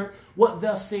hear what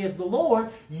thus saith the Lord,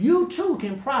 you too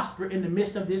can prosper in the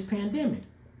midst of this pandemic.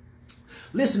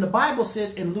 Listen, the Bible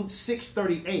says in Luke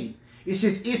 6:38, it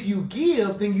says, if you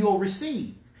give, then you'll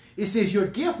receive. It says your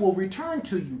gift will return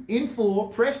to you in full,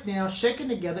 pressed down, shaken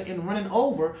together, and running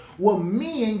over, will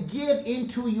men give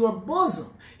into your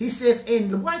bosom. He says,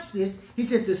 and watch this, he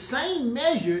says the same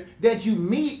measure that you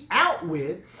mete out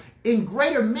with, in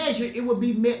greater measure it will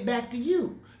be met back to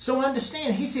you. So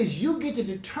understand, he says you get to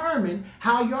determine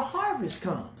how your harvest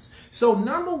comes. So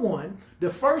number one, the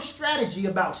first strategy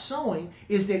about sowing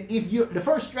is that the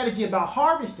first strategy about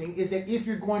harvesting is that if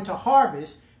you're going to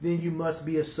harvest, then you must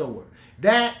be a sower.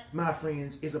 That, my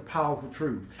friends, is a powerful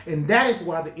truth. And that is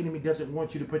why the enemy doesn't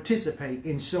want you to participate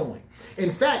in sowing. In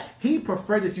fact, he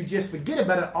prefers that you just forget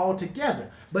about it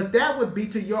altogether. But that would be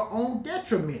to your own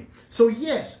detriment. So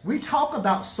yes, we talk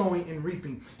about sowing and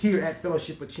reaping here at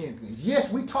Fellowship of Champions.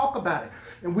 Yes, we talk about it.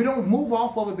 And we don't move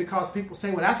off of it because people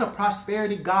say, well, that's a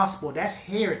prosperity gospel. That's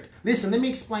heresy. Listen, let me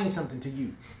explain something to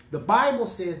you. The Bible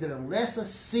says that unless a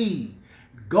seed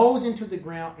goes into the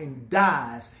ground and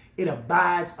dies, it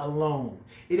abides alone.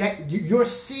 Your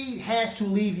seed has to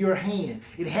leave your hand.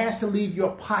 It has to leave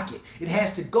your pocket. It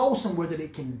has to go somewhere that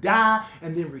it can die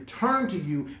and then return to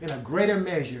you in a greater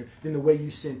measure than the way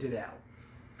you sent it out.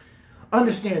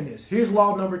 Understand this. Here's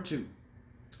law number 2.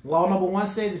 Law number 1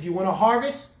 says if you want to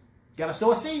harvest, you got to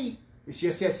sow a seed. It's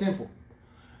just that simple.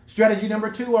 Strategy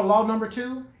number 2, or law number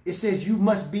 2, it says you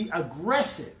must be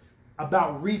aggressive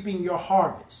about reaping your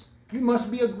harvest. You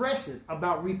must be aggressive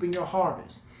about reaping your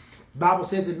harvest. Bible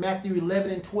says in Matthew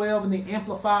 11:12 in the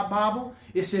Amplified Bible,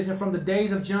 it says, and from the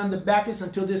days of John the Baptist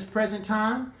until this present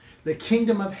time, the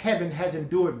kingdom of heaven has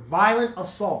endured violent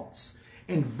assaults,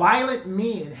 and violent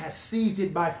men has seized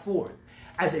it by force.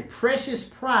 As a precious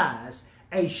prize,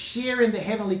 a share in the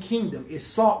heavenly kingdom is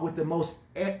sought with the most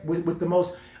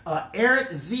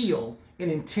ardent zeal and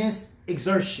intense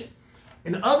exertion.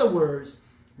 In other words,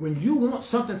 when you want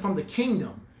something from the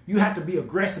kingdom, you have to be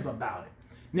aggressive about it.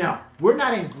 Now, we're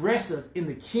not aggressive in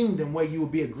the kingdom where you will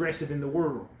be aggressive in the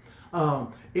world.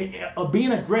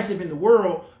 Being aggressive in the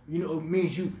world,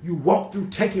 means you walk through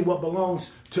taking what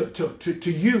belongs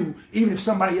to you, even if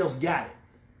somebody else got it.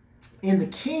 In the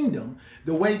kingdom,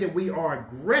 the way that we are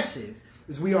aggressive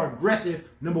is we are aggressive,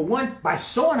 number 1, by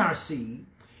sowing our seed,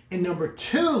 and number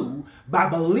 2, by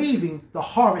believing the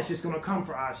harvest is going to come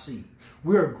for our seed.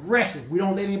 We're aggressive. We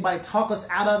don't let anybody talk us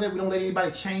out of it. We don't let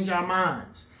anybody change our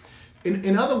minds.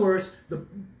 In other words,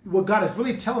 what God is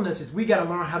really telling us is we got to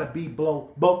learn how to be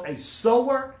both a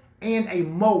sower and a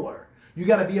mower. You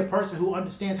got to be a person who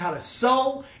understands how to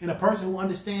sow and a person who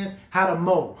understands how to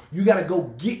mow. You got to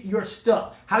go get your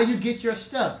stuff. How do you get your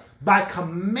stuff? By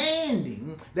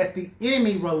commanding that the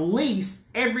enemy release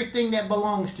everything that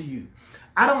belongs to you.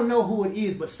 I don't know who it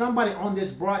is, but somebody on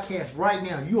this broadcast right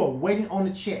now, you are waiting on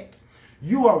a check.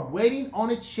 You are waiting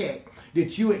on a check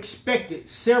that you expected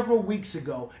several weeks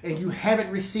ago and you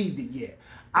haven't received it yet.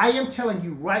 I am telling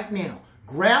you right now,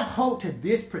 grab hold to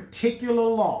this particular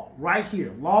law right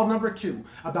here, law number 2,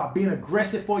 about being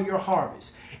aggressive for your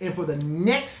harvest. And for the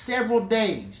next several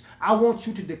days, I want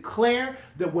you to declare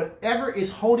that whatever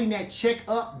is holding that check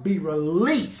up be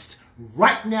released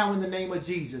right now in the name of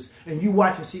Jesus. And you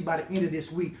watch and see by the end of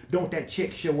this week, don't that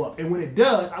check show up. And when it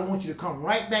does, I want you to come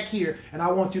right back here and I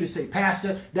want you to say,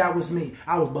 Pastor, that was me.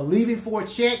 I was believing for a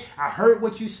check. I heard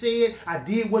what you said. I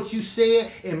did what you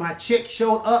said and my check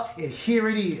showed up and here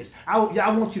it is. I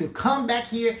want you to come back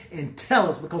here and tell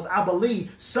us, because I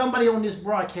believe somebody on this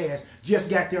broadcast just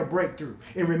got their breakthrough.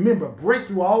 And remember,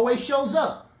 breakthrough always shows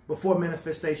up before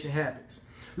manifestation happens.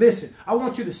 Listen, I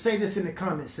want you to say this in the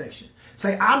comment section.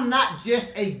 Say, I'm not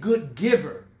just a good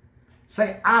giver.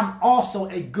 Say, I'm also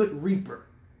a good reaper.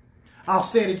 I'll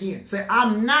say it again. Say,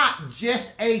 I'm not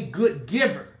just a good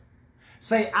giver.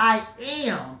 Say, I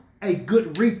am a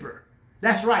good reaper.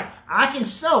 That's right. I can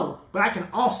sow, but I can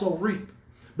also reap.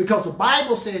 Because the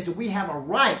Bible says that we have a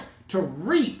right to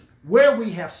reap where we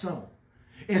have sown.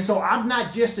 And so I'm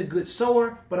not just a good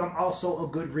sower, but I'm also a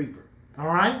good reaper. All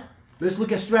right? Let's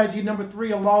look at strategy number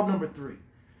 3, or law number 3.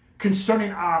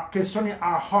 Concerning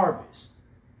our harvest.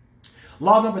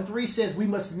 Law number 3 says we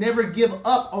must never give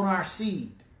up on our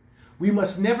seed. We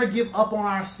must never give up on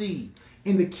our seed.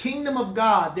 In the kingdom of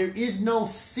God, there is no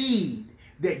seed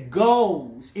that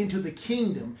goes into the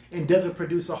kingdom and doesn't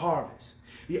produce a harvest.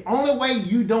 The only way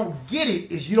you don't get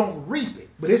it is you don't reap it,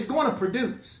 but it's going to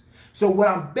produce. So what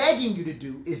I'm begging you to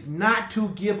do is not to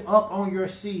give up on your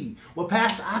seed. Well,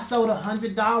 Pastor, I sold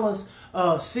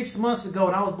 $100 6 months ago,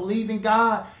 and I was believing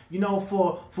God,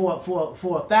 for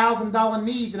 $1,000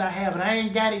 need that I have, and I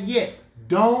ain't got it yet.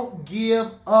 Don't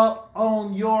give up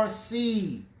on your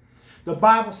seed. The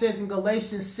Bible says in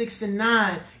Galatians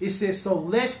 6:9, it says, so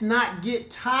let's not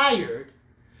get tired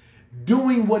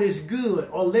doing what is good,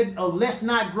 or let's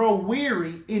not grow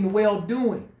weary in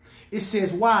well-doing. It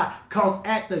says why? Because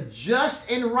at the just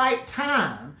and right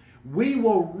time, we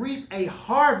will reap a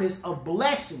harvest of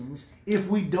blessings if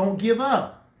we don't give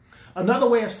up. Another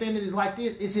way of saying it is like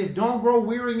this. It says, don't grow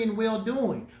weary in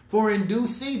well-doing, for in due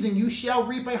season you shall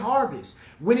reap a harvest.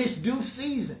 When it's due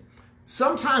season.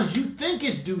 Sometimes you think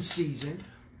it's due season,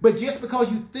 but just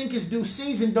because you think it's due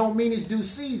season don't mean it's due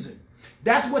season.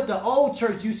 That's what the old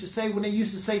church used to say when they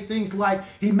used to say things like,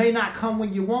 he may not come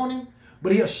when you want him,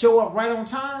 but he'll show up right on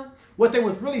time. What they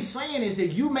was really saying is that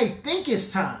you may think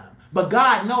it's time, but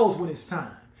God knows when it's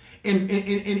time.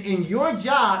 And your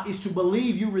job is to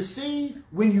believe you receive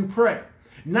when you pray,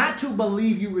 not to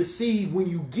believe you receive when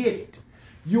you get it.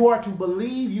 You are to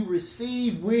believe you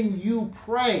receive when you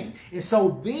pray. And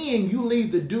so then you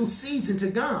leave the due season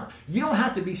to God. You don't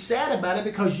have to be sad about it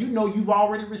because you know you've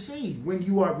already received when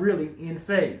you are really in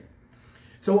faith.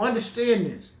 So understand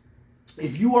this.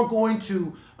 If you are going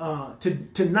to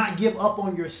not give up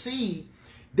on your seed,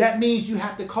 that means you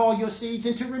have to call your seeds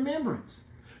into remembrance.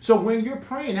 So when you're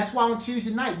praying, that's why on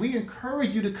Tuesday night, we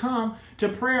encourage you to come to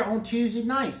prayer on Tuesday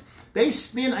nights. They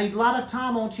spend a lot of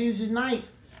time on Tuesday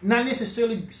nights, not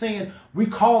necessarily saying we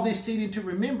call this seed into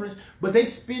remembrance, but they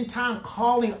spend time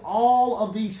calling all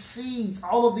of these seeds,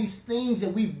 all of these things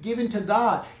that we've given to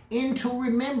God into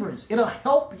remembrance. It'll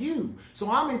help you. So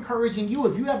I'm encouraging you,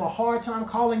 if you have a hard time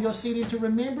calling your seed into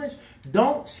remembrance,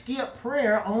 don't skip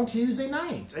prayer on Tuesday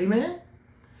nights. Amen?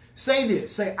 Say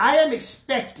this. Say, I am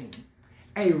expecting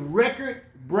a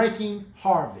record-breaking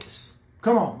harvest.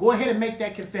 Come on, go ahead and make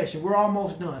that confession. We're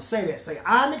almost done. Say that. Say,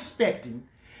 I'm expecting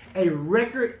a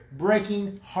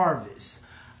record-breaking harvest.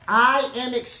 I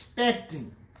am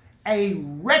expecting a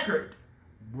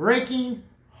record-breaking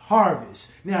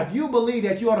harvest. Now, if you believe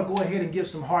that, you ought to go ahead and give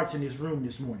some hearts in this room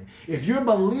this morning. If you're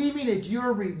believing that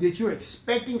you're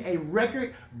expecting a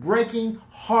record-breaking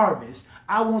harvest,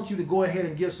 I want you to go ahead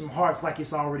and give some hearts like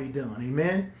it's already done.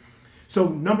 Amen? So,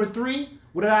 number 3,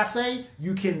 what did I say?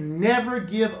 You can never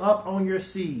give up on your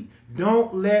seed.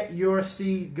 Don't let your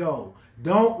seed go.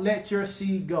 Don't let your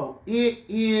seed go. It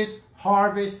is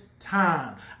harvest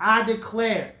time. I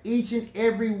declare each and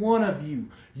every one of you,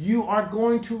 you are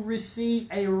going to receive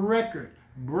a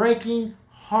record-breaking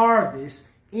harvest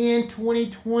in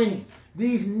 2020.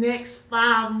 These next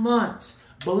 5 months,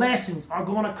 blessings are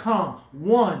going to come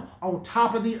one on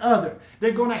top of the other.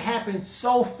 They're going to happen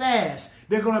so fast,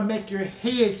 they're going to make your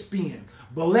head spin.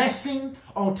 Blessing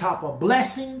on top of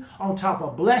blessing, on top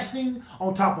of blessing,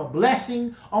 on top of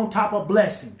blessing, on top of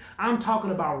blessing. I'm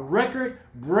talking about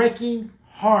record-breaking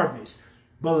harvest.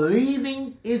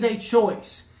 Believing is a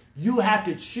choice. You have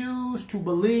to choose to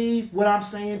believe what I'm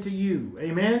saying to you.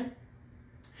 Amen?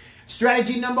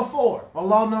 Strategy number 4, or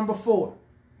law number 4.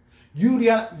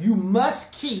 You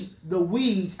must keep the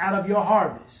weeds out of your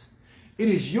harvest. It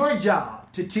is your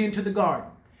job to tend to the garden.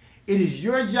 It is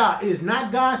your job. It is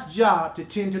not God's job to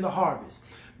tend to the harvest.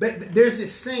 But there's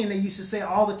this saying they used to say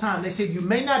all the time. They said you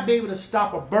may not be able to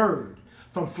stop a bird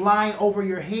from flying over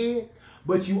your head,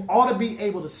 but you ought to be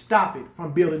able to stop it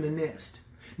from building a nest.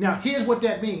 Now, here's what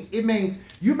that means. It means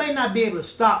you may not be able to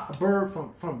stop a bird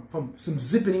from some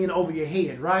zipping in over your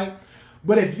head, right?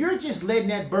 But if you're just letting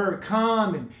that bird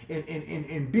come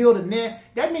and build a nest,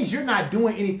 that means you're not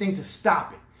doing anything to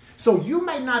stop it. So you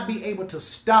may not be able to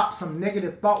stop some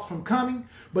negative thoughts from coming,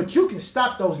 but you can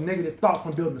stop those negative thoughts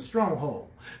from building a stronghold.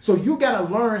 So you got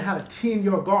to learn how to tend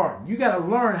your garden. You got to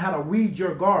learn how to weed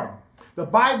your garden. The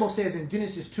Bible says in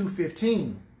Genesis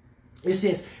 2:15, it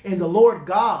says, and the Lord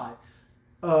God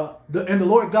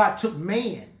took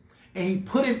man and he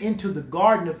put him into the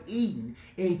Garden of Eden,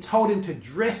 and he told him to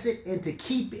dress it and to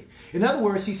keep it. In other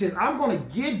words, he says, I'm going to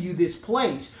give you this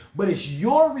place, but it's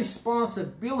your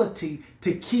responsibility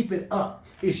to keep it up.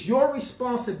 It's your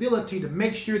responsibility to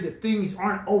make sure that things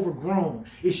aren't overgrown.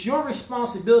 It's your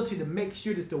responsibility to make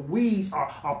sure that the weeds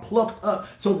are plucked up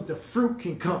so that the fruit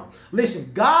can come. Listen,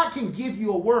 God can give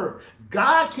you a word.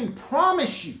 God can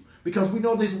promise you, because we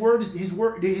know his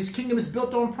kingdom is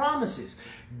built on promises.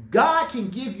 God can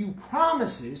give you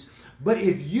promises, but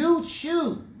if you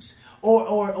choose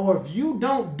or if you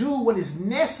don't do what is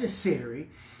necessary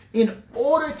in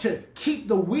order to keep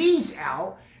the weeds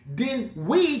out, then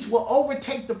weeds will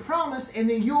overtake the promise, and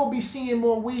then you'll be seeing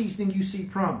more weeds than you see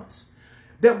promise.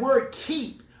 That word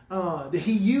keep that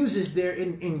he uses there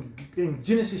in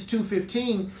Genesis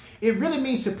 2:15, it really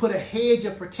means to put a hedge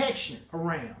of protection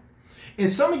around. And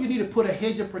some of you need to put a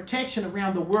hedge of protection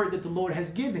around the word that the Lord has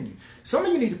given you. Some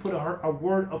of you need to put a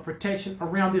word of protection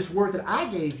around this word that I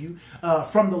gave you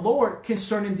from the Lord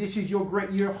concerning this is your great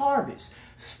year of harvest.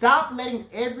 Stop letting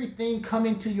everything come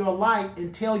into your life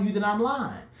and tell you that I'm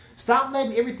lying. Stop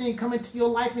letting everything come into your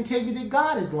life and tell you that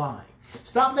God is lying.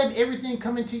 Stop letting everything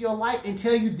come into your life and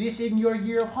tell you this isn't your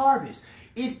year of harvest.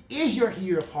 It is your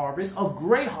year of harvest, of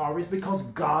great harvest, because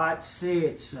God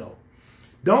said so.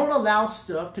 Don't allow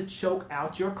stuff to choke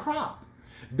out your crop.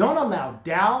 Don't allow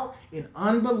doubt and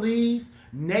unbelief,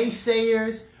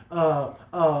 naysayers,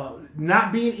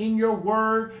 not being in your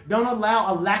word. Don't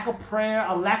allow a lack of prayer,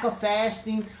 a lack of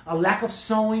fasting, a lack of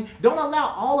sowing. Don't allow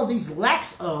all of these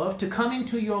lacks of to come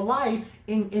into your life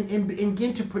and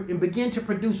begin to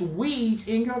produce weeds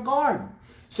in your garden.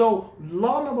 So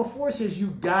law number 4 says you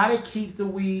got to keep the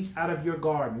weeds out of your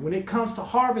garden. When it comes to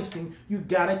harvesting, you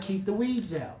got to keep the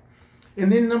weeds out. And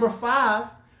then number 5,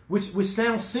 which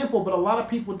sounds simple, but a lot of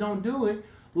people don't do it.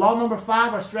 Law number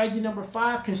 5, or strategy number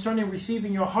 5 concerning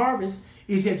receiving your harvest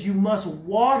is that you must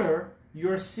water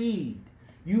your seed.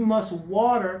 You must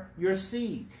water your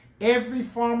seed. Every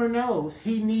farmer knows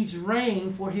he needs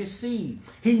rain for his seed.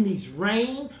 He needs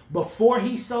rain before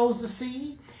he sows the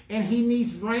seed, and he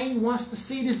needs rain once the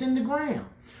seed is in the ground.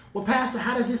 Well, Pastor,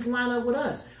 how does this line up with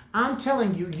us? I'm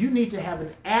telling you, you need to have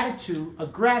an attitude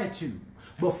of gratitude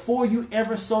before you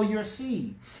ever sow your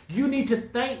seed. You need to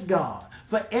thank God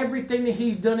for everything that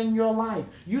he's done in your life.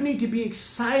 You need to be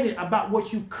excited about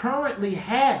what you currently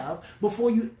have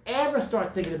before you ever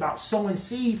start thinking about sowing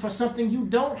seed for something you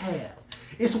don't have.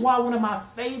 It's why one of my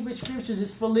favorite scriptures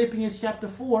is Philippians chapter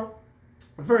 4,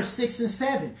 verse 6 and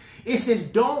 7. It says,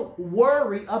 don't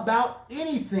worry about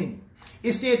anything.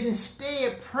 It says,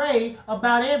 instead, pray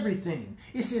about everything.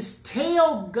 It says,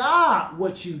 tell God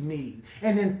what you need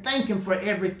and then thank him for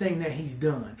everything that he's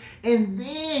done. And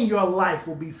then your life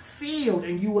will be filled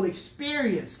and you will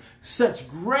experience such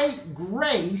great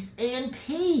grace and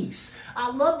peace. I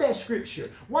love that scripture.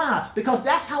 Why? Because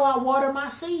that's how I water my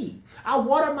seed. I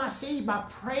water my seed by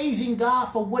praising God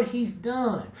for what he's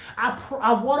done.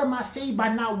 I water my seed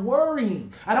by not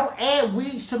worrying. I don't add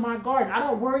weeds to my garden. I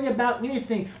don't worry about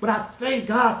anything, but I thank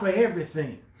God for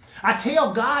everything. I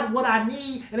tell God what I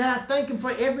need, and then I thank him for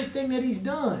everything that he's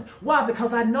done. Why?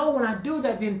 Because I know when I do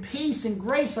that, then peace and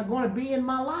grace are going to be in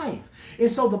my life.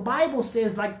 And so the Bible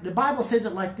says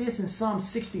it like this in Psalm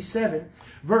 67,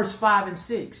 verse 5 and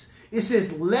 6. It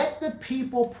says, let the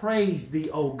people praise thee,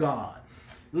 O God.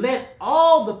 Let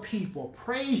all the people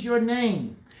praise your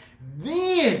name.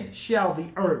 Then shall the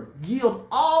earth yield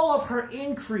all of her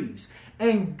increase,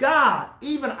 and God,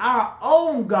 even our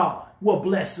own God, will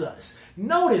bless us.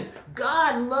 Notice,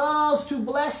 God loves to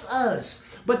bless us,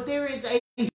 but there is a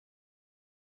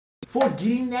for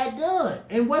getting that done.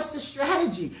 And what's the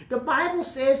strategy? The Bible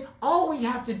says all we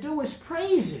have to do is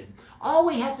praise him. All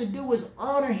we have to do is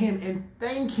honor him and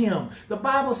thank him. The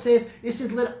Bible says, it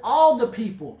says, let all the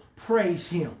people praise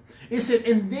him. It says,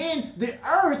 and then the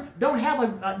earth don't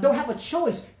have a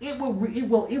choice. It will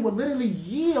literally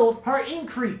yield her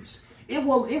increase. It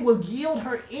will yield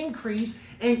her increase,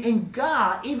 and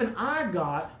God, even our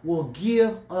God, will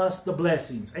give us the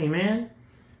blessings. Amen.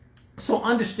 So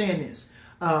understand this.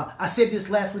 I said this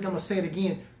last week. I'm going to say it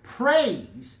again.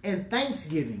 Praise and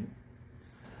thanksgiving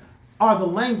are the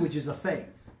languages of faith.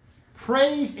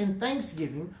 Praise and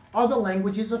thanksgiving are the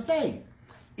languages of faith.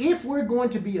 If we're going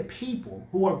to be a people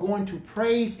who are going to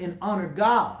praise and honor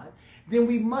God, then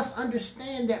we must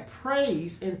understand that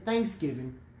praise and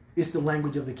thanksgiving is the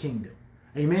language of the kingdom.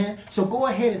 Amen. So go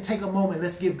ahead and take a moment.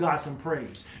 Let's give God some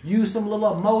praise. Use some little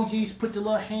emojis. Put the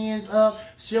little hands up.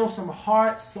 Show some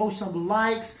hearts. Show some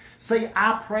likes. Say,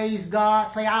 I praise God.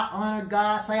 Say, I honor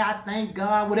God. Say, I thank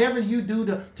God. Whatever you do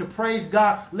to praise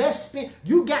God. Let's spend.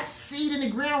 You got seed in the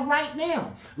ground right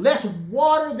now. Let's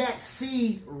water that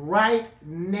seed right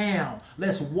now.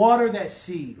 Let's water that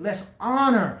seed. Let's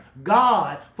honor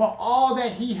God for all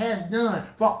that he has done,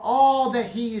 for all that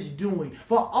he is doing,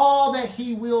 for all that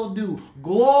he will do.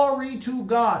 Glory to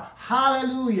God.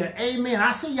 Hallelujah. Amen.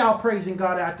 I see y'all praising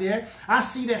God out there. I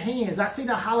see the hands. I see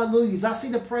the hallelujahs. I see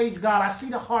the praise God. I see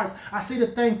the hearts. I see the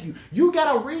thank you. You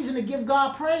got a reason to give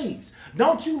God praise.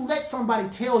 Don't you let somebody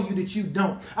tell you that you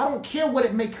don't. I don't care what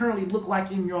it may currently look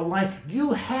like in your life.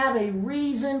 You have a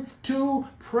reason to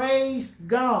praise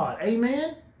God.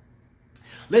 Amen.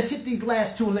 Let's hit these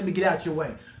last two and let me get out your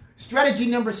way. Strategy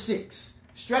number 6.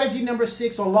 Strategy number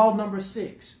 6, or law number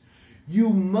 6. You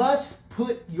must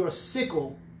put your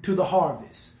sickle to the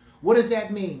harvest. What does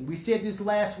that mean? We said this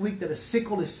last week that a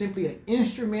sickle is simply an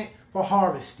instrument for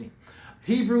harvesting.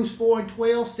 Hebrews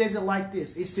 4:12 says it like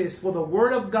this. It says, for the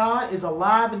word of God is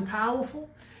alive and powerful.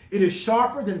 It is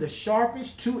sharper than the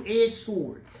sharpest two-edged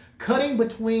sword, cutting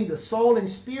between the soul and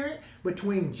spirit,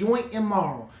 between joint and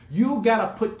marrow. You got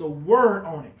to put the word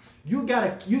on it. You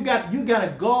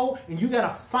gotta go and you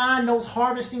gotta find those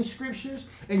harvesting scriptures,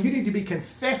 and you need to be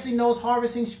confessing those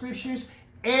harvesting scriptures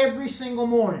every single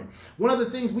morning. One of the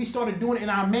things we started doing in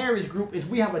our marriage group is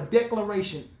we have a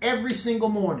declaration every single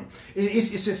morning. It's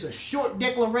just a short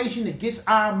declaration that gets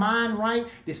our mind right,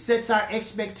 that sets our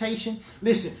expectation.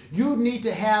 Listen, you need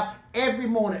to have every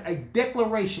morning a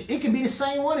declaration. It can be the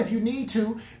same one if you need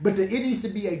to, but it needs to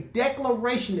be a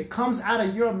declaration that comes out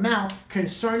of your mouth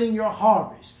concerning your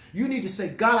harvest. You need to say,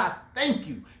 God, I thank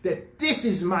you that this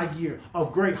is my year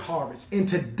of great harvest, and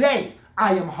today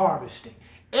I am harvesting.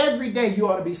 Every day you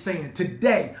ought to be saying,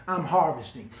 today I'm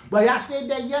harvesting. But I said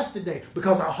that yesterday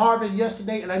because I harvested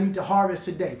yesterday and I need to harvest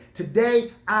today.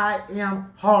 Today I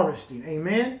am harvesting.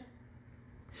 Amen.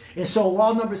 And so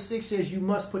law number 6 says you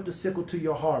must put the sickle to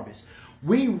your harvest.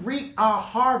 We reap our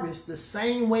harvest the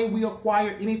same way we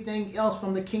acquire anything else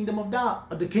from the kingdom of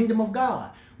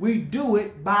God. We do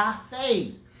it by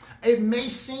faith. It may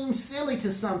seem silly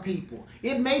to some people.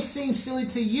 It may seem silly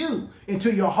to you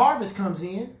until your harvest comes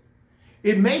in.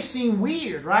 It may seem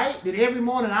weird, right? That every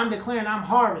morning I'm declaring I'm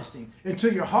harvesting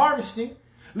until you're harvesting.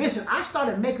 Listen, I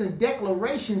started making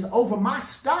declarations over my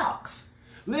stocks.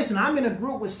 Listen, I'm in a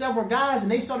group with several guys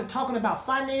and they started talking about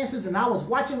finances, and I was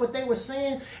watching what they were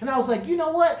saying, and I was like, you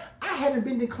know what? I haven't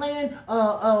been declaring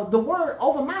the word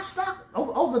over my stock,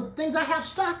 over things I have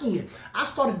stock in. I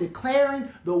started declaring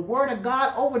the word of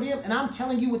God over them, and I'm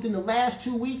telling you, within the last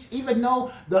 2 weeks, even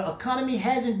though the economy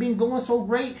hasn't been going so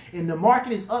great and the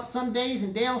market is up some days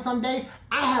and down some days,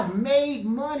 I have made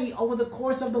money over the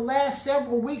course of the last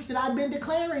several weeks that I've been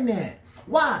declaring that.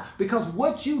 Why? Because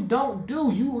what you don't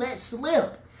do, you let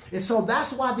slip. And so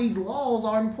that's why these laws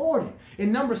are important.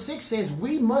 And number 6 says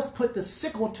we must put the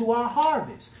sickle to our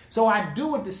harvest. So I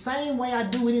do it the same way I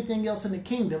do anything else in the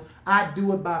kingdom. I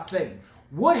do it by faith.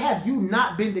 What have you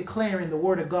not been declaring the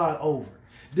word of God over?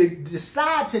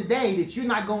 Decide today that you're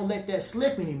not going to let that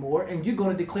slip anymore, and you're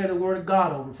going to declare the word of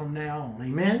God over from now on.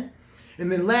 Amen?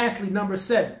 And then lastly, number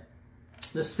 7,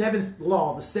 the 7th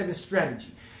law, the 7th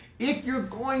strategy. If you're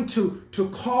going to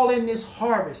call in this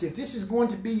harvest, if this is going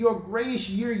to be your greatest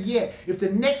year yet, if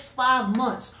the next 5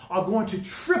 months are going to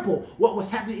triple what was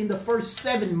happening in the first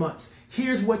 7 months,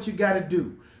 here's what you got to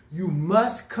do. You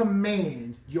must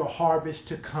command your harvest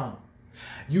to come.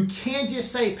 You can't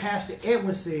just say, Pastor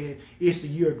Edwin said it's the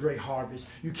year of great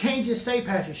harvest. You can't just say,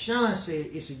 Pastor Sean said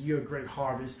it's a year of great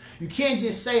harvest. You can't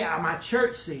just say, my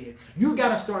church said. You got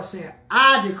to start saying,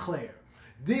 I declare.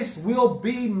 This will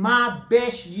be my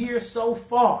best year so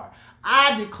far.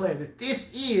 I declare that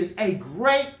this is a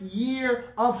great year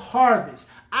of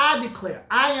harvest. I declare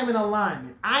I am in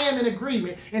alignment. I am in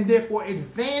agreement, and therefore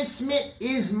advancement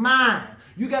is mine.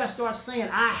 You got to start saying,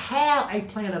 I have a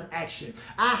plan of action.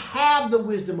 I have the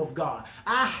wisdom of God.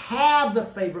 I have the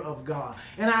favor of God.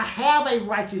 And I have a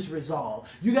righteous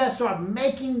resolve. You got to start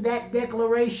making that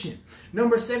declaration.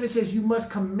 Number 7 says you must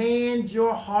command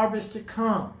your harvest to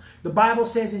come. The Bible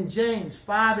says in James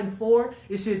 5:4,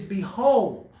 it says,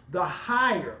 behold, the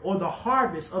hire or the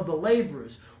harvest of the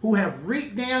laborers who have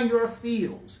reaped down your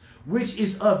fields, which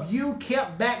is of you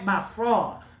kept back by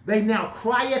fraud. They now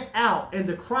crieth out, and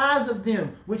the cries of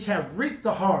them which have reaped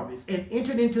the harvest and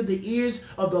entered into the ears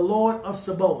of the Lord of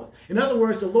Sabaoth. In other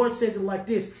words, the Lord says it like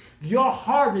this: your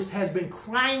harvest has been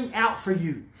crying out for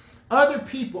you. Other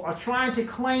people are trying to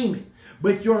claim it,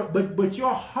 but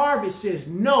your harvest says,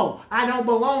 no, I don't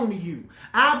belong to you.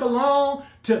 I belong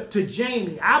to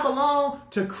Jamie. I belong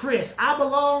to Chris. I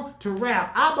belong to Ralph.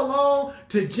 I belong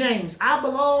to James. I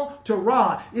belong to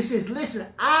Rod. It says, listen,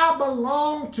 I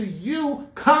belong to you.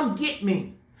 Come get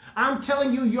me. I'm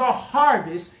telling you, your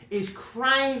harvest is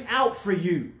crying out for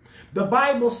you. The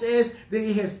Bible says that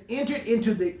it has entered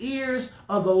into the ears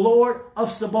of the Lord of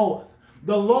Sabaoth.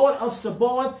 The Lord of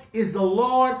Sabaoth is the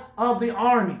Lord of the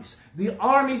armies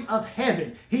of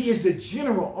heaven. He is the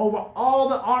general over all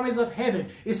the armies of heaven.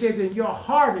 It says, and your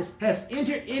harvest has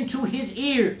entered into his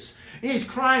ears. It is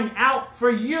crying out for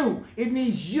you. It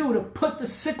needs you to put the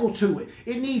sickle to it.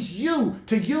 It needs you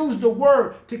to use the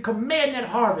word to command that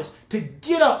harvest, to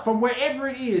get up from wherever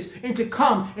it is and to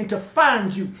come and to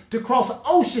find you, to cross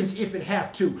oceans if it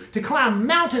have to climb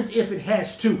mountains if it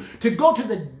has to go to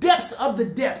the depths of the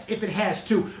depths if it has has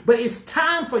to. But it's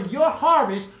time for your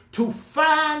harvest to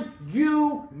find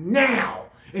you now.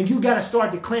 And you got to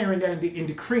start declaring that and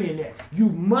decreeing that. You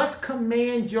must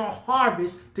command your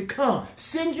harvest to come.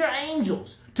 Send your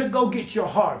angels to go get your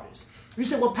harvest. You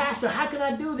say, well, Pastor, how can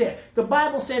I do that? The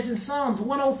Bible says in Psalms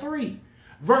 103,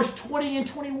 verse 20 and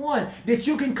 21, that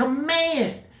you can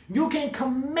command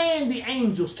the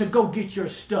angels to go get your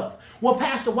stuff. Well,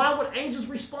 Pastor, why would angels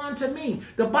respond to me?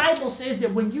 The Bible says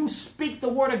that when you speak the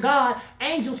word of God,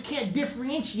 angels can't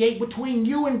differentiate between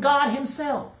you and God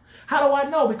himself. How do I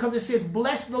know? Because it says,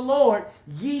 bless the Lord,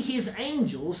 ye his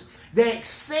angels that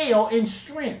excel in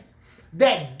strength,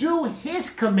 that do his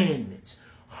commandments,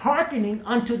 hearkening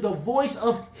unto the voice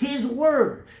of his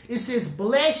word. It says,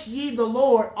 bless ye the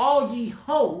Lord, all ye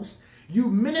hosts, you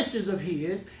ministers of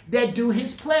his that do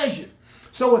his pleasure.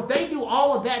 So if they do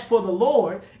all of that for the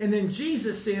Lord, and then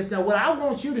Jesus says, now what I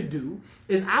want you to do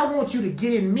is I want you to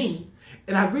get in me.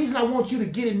 And the reason I want you to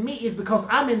get in me is because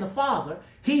I'm in the Father.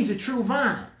 He's a true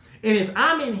vine. And if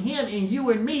I'm in him and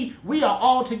you and me, we are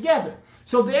all together.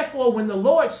 So therefore, when the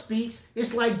Lord speaks,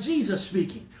 it's like Jesus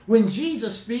speaking. When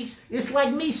Jesus speaks, it's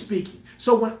like me speaking.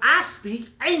 So when I speak,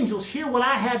 angels hear what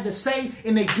I have to say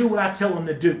and they do what I tell them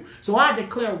to do. So I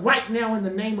declare right now in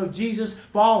the name of Jesus,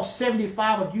 for all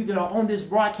 75 of you that are on this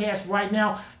broadcast right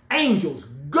now, angels,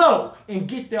 go and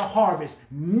get their harvest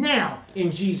now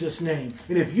in Jesus' name.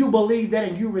 And if you believe that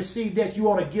and you receive that, you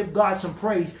ought to give God some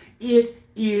praise. It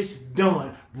is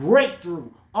done.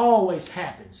 Breakthrough always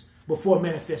happens before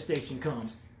manifestation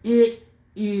comes. It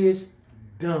is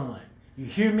done. You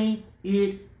hear me?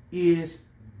 It is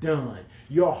done.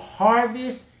 Your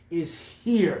harvest is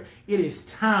here. It is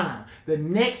time. The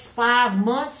next 5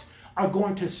 months are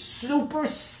going to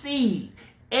supersede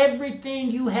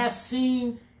everything you have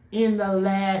seen in the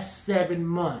last 7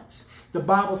 months. The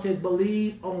Bible says,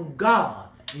 believe on God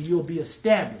and you'll be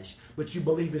established. But you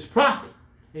believe his prophet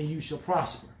and you shall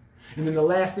prosper. And then the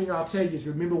last thing I'll tell you is,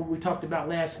 remember what we talked about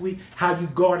last week, how you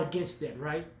guard against that,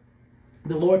 right?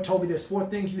 The Lord told me there's 4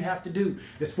 things you have to do.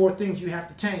 There's 4 things you have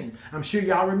to tame. I'm sure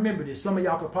y'all remember this. Some of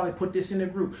y'all could probably put this in the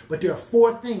group. But there are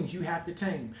 4 things you have to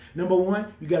tame. Number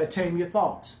 1, you got to tame your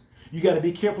thoughts. You got to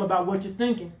be careful about what you're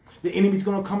thinking. The enemy's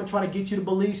going to come and try to get you to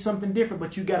believe something different.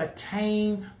 But you got to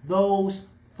tame those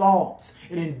thoughts.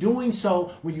 And in doing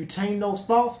so, when you tame those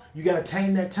thoughts, you got to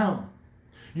tame that tongue.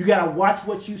 You got to watch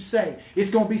what you say. It's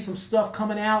going to be some stuff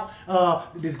coming out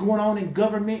that's going on in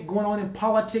government, going on in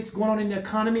politics, going on in the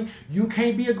economy. You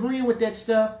can't be agreeing with that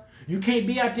stuff. You can't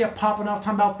be out there popping off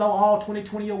talking about throw all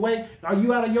 2020 away. Are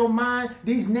you out of your mind?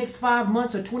 These next 5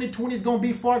 months of 2020 is going to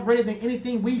be far greater than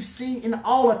anything we've seen in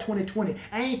all of 2020.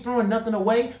 I ain't throwing nothing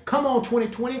away. Come on,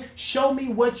 2020. Show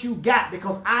me what you got,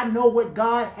 because I know what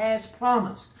God has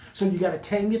promised. So you got to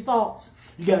tame your thoughts.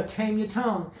 You got to tame your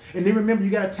tongue. And then remember,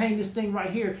 you got to tame this thing right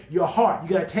here, your heart. You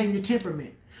got to tame your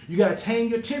temperament. You got to tame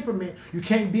your temperament. You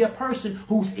can't be a person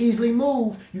who's easily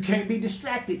moved. You can't be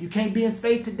distracted. You can't be in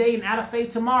faith today and out of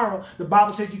faith tomorrow. The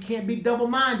Bible says you can't be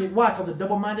double-minded. Why? Because a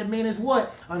double-minded man is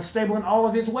what? Unstable in all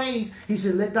of his ways. He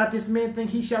said, let not this man think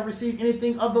he shall receive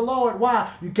anything of the Lord. Why?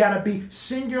 You got to be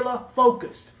singular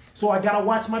focused. So I got to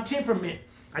watch my temperament.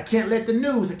 I can't let the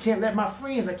news, I can't let my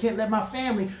friends, I can't let my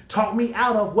family talk me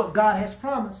out of what God has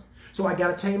promised. So I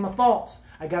got to tame my thoughts.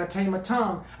 I got to tame my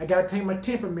tongue. I got to tame my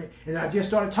temperament. And I just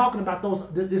started talking about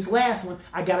this last one.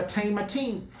 I got to tame my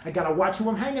team. I got to watch who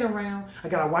I'm hanging around. I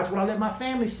got to watch what I let my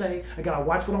family say. I got to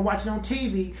watch what I'm watching on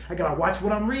TV. I got to watch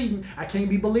what I'm reading. I can't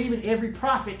be believing every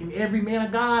prophet and every man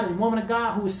of God and woman of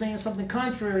God who is saying something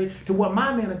contrary to what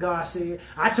my man of God said.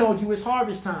 I told you it's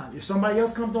harvest time. If somebody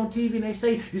else comes on TV and they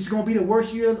say this is going to be the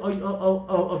worst year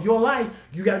of your life,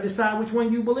 you got to decide which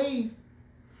one you believe.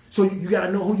 So you got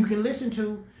to know who you can listen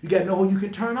to. You got to know who you can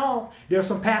turn off. There are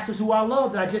some pastors who I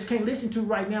love that I just can't listen to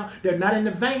right now. They're not in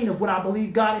the vein of what I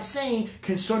believe God is saying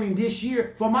concerning this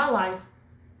year for my life.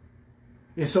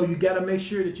 And so you got to make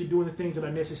sure that you're doing the things that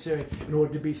are necessary in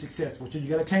order to be successful. So you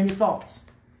got to tame your thoughts.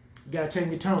 You got to tame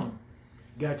your tongue.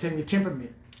 You got to tame your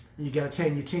temperament. And you got to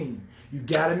tame your team. You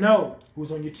got to know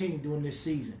who's on your team during this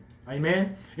season.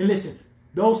 Amen? And listen,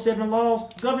 those 7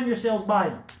 laws, govern yourselves by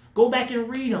them. Go back and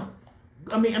read them.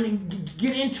 I mean,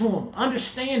 get into them,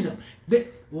 understand them. The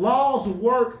laws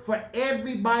work for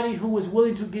everybody who is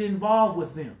willing to get involved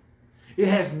with them. It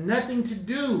has nothing to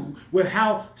do with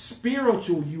how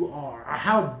spiritual you are, or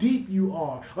how deep you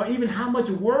are, or even how much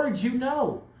words you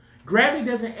know. Gravity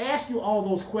doesn't ask you all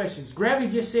those questions. Gravity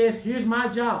just says, here's my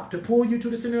job, to pull you to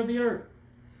the center of the earth.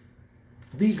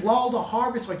 These laws of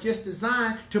harvest are just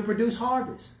designed to produce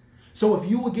harvest. So if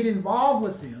you will get involved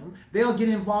with them, they'll get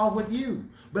involved with you.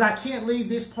 But I can't leave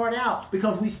this part out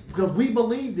because we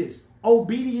believe this.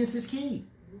 Obedience is key.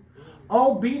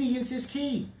 Obedience is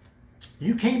key.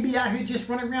 You can't be out here just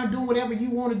running around doing whatever you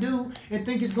want to do and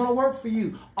think it's going to work for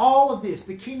you. All of this,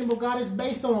 the kingdom of God is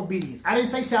based on obedience. I didn't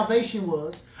say salvation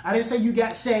was. I didn't say you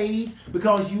got saved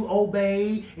because you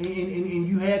obeyed and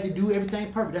you had to do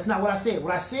everything perfect. That's not what I said.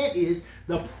 What I said is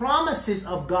the promises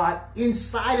of God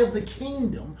inside of the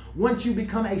kingdom, once you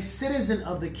become a citizen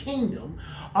of the kingdom,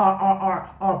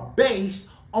 are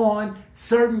based on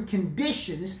certain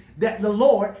conditions that the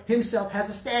Lord himself has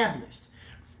established.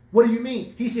 What do you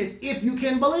mean? He says, if you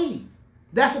can believe.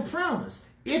 That's a promise.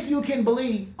 If you can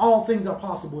believe, all things are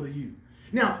possible to you.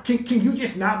 Now, can you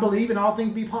just not believe and all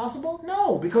things be possible?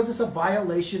 No, because it's a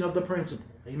violation of the principle.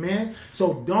 Amen?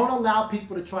 So don't allow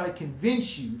people to try to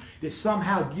convince you that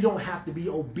somehow you don't have to be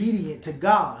obedient to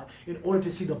God in order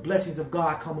to see the blessings of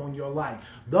God come on your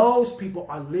life. Those people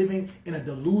are living in a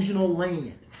delusional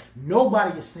land.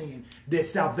 Nobody is saying that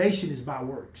salvation is by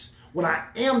works. What I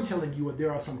am telling you is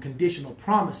there are some conditional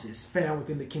promises found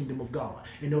within the kingdom of God.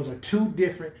 And those are two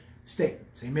different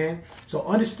statements. Amen. So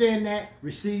understand that,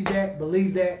 receive that,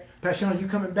 believe that. Pastor Shauna, you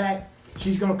coming back?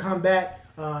 She's going to come back.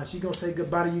 She's going to say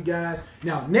goodbye to you guys.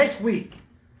 Now, next week,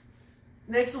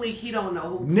 he don't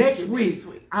know who. Next week,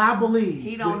 I believe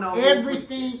he don't know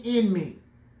everything in me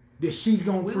that she's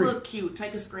going to preach. We look cute.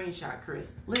 Take a screenshot,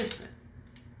 Chris. Listen.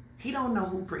 He don't know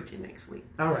who preaching next week.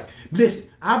 All right. Listen,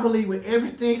 I believe with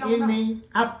everything in me.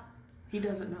 He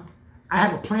doesn't know. I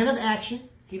have a plan of action.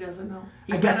 He doesn't know.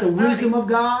 I got the wisdom of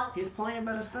God. His plan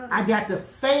better study. I got the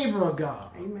favor of God.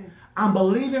 Amen. I'm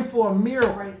believing for a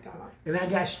miracle. Praise God. And I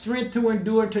got strength to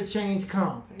endure until change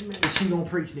come. Amen. And she going to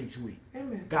preach next week.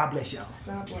 Amen. God bless y'all.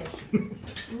 God bless you.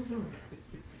 Mm-hmm.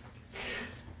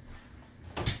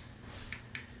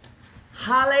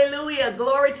 Hallelujah.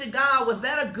 Glory to God. Was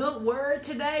that a good word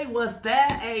today? Was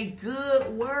that a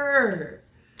good word?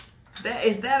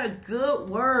 Is that a good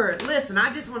word? Listen,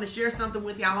 I just want to share something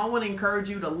with y'all. I want to encourage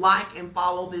you to like and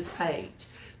follow this page.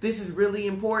 This is really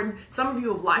important. Some of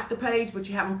you have liked the page, but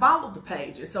you haven't followed the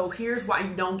page. And so here's why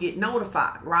you don't get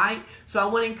notified, right? So I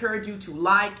want to encourage you to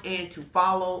like and to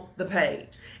follow the page.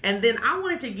 And then I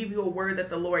wanted to give you a word that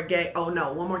the Lord gave. Oh,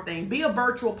 no, one more thing. Be a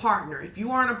virtual partner. If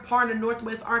you aren't a part of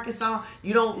Northwest Arkansas,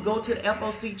 you don't go to the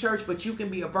FOC church, but you can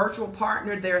be a virtual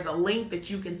partner. There's a link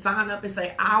that you can sign up and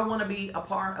say, I want to be a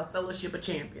part of Fellowship of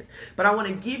Champions. But I want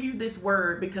to give you this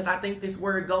word because I think this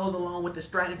word goes along with the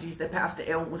strategies that Pastor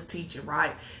Ellen was teaching,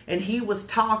 right? And he was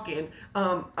talking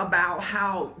about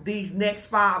how these next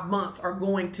 5 months are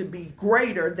going to be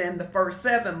greater than the first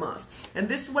 7 months. And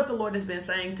this is what the Lord has been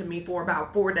saying to me for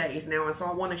about 4 days now. And so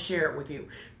I want to share it with you.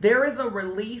 There is a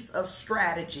release of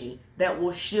strategy that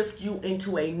will shift you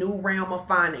into a new realm of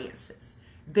finances.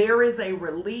 There is a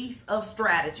release of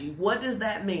strategy. What does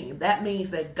that mean? That means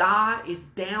that God is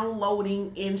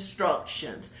downloading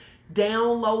instructions. He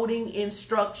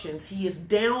is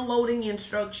downloading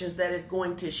instructions that is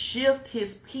going to shift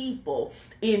his people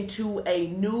into a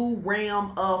new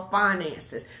realm of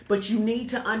finances. But you need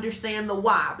to understand the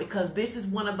why, because this is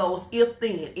one of those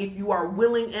if you are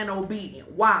willing and obedient.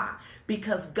 Why?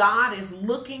 Because God is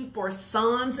looking for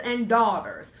sons and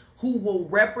daughters who will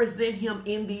represent him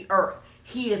in the earth.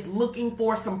 He is looking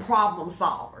for some problem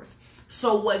solvers.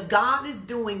 So what God is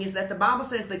doing is that the Bible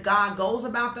says that God goes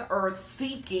about the earth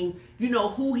seeking,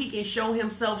 who he can show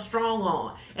himself strong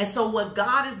on. And so what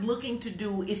God is looking to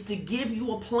do is to give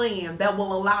you a plan that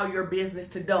will allow your business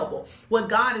to double. What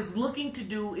God is looking to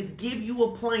do is give you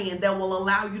a plan that will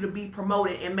allow you to be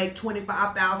promoted and make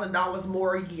 $25,000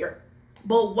 more a year.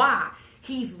 But why?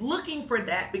 He's looking for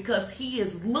that because he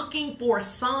is looking for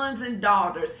sons and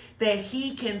daughters that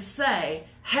he can say,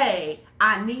 hey,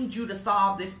 I need you to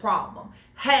solve this problem.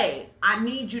 Hey, I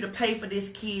need you to pay for this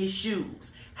kid's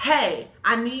shoes. Hey,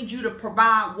 I need you to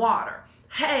provide water.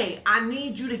 Hey, I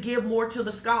need you to give more to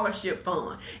the scholarship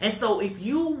fund. And so if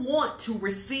you want to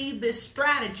receive this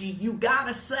strategy, you got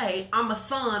to say, I'm a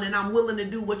son and I'm willing to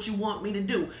do what you want me to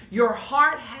do. Your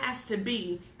heart has to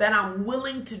be that I'm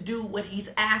willing to do what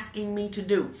he's asking me to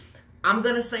do. I'm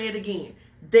going to say it again.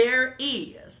 There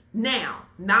is now,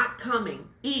 not coming,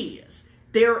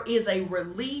 there is a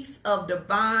release of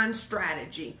divine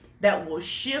strategy that will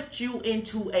shift you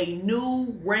into a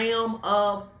new realm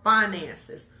of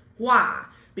finances. Why?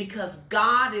 Because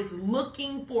God is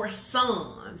looking for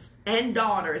sons and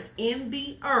daughters in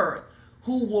the earth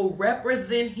who will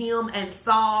represent him and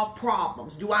solve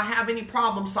problems? Do I have any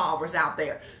problem solvers out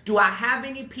there? Do I have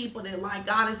any people that like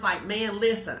God is like, man,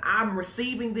 listen, I'm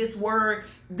receiving this word.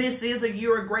 This is a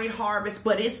year of great harvest,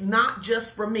 but it's not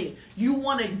just for me. You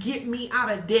want to get me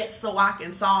out of debt so I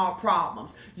can solve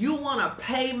problems. You want to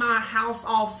pay my house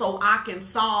off so I can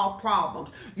solve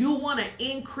problems. You want to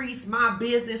increase my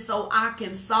business so I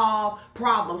can solve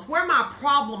problems. We're my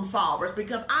problem solvers,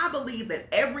 because I believe that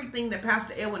everything that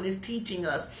Pastor Edwin is teaching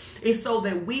us is so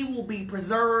that we will be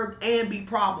preserved and be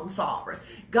problem solvers.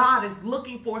 God is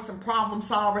looking for some problem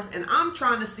solvers, and I'm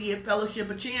trying to see at Fellowship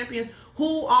of Champions,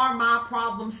 who are my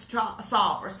problem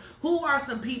solvers? Who are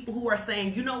some people who are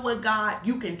saying, you know what, God,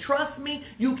 you can trust me,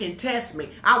 you can test me.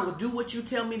 I will do what you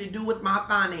tell me to do with my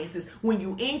finances. When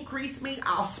you increase me,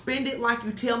 I'll spend it like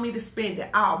you tell me to spend it.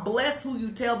 I'll bless who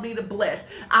you tell me to bless.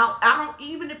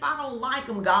 Even if I don't like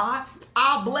them, God,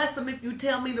 I'll bless them if you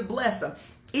tell me to bless them.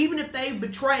 Even if they've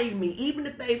betrayed me, even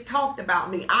if they've talked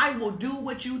about me, I will do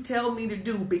what you tell me to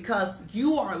do, because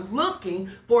you are looking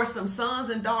for some sons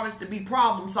and daughters to be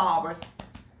problem solvers,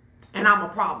 and I'm a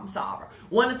problem solver.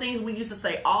 One of the things we used to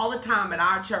say all the time at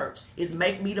our church is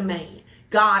make me the man.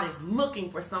 God is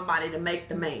looking for somebody to make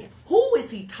the man. Who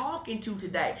is he talking to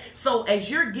today? So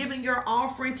as you're giving your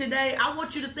offering today, I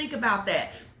want you to think about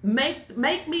that. Make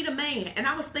me the man. And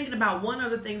I was thinking about one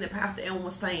other thing that Pastor Ellen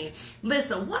was saying.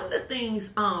 Listen, one of the things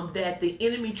that the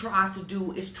enemy tries to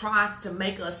do is tries to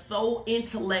make us so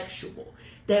intellectual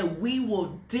that we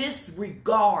will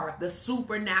disregard the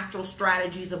supernatural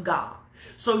strategies of God.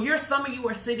 So some of you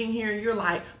are sitting here and you're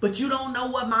like, but you don't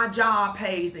know what my job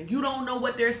pays, and you don't know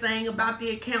what they're saying about the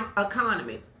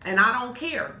economy. And I don't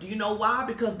care. Do you know why?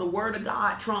 Because the word of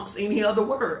God trumps any other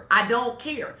word. I don't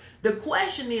care. The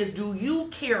question is, do you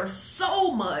care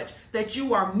so much that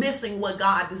you are missing what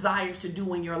God desires to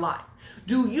do in your life?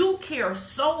 Do you care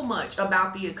so much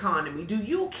about the economy? Do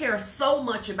you care so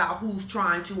much about who's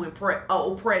trying to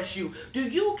oppress you? Do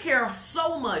you care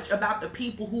so much about the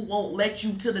people who won't let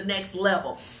you to the next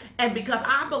level? And because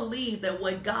I believe that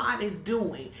what God is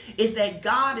doing is that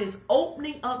God is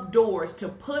opening up doors to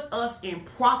put us in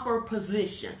proper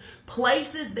position,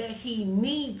 places that he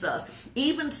needs us.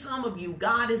 Even some of you,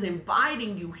 God is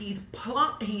inviting you. He's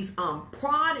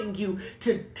prodding you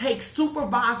to take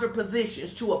supervisor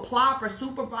positions, to apply for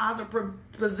supervisor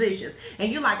positions.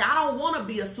 And you're like, I don't want to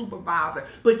be a supervisor.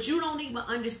 But you don't even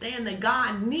understand that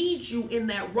God needs you in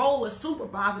that role as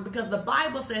supervisor, because the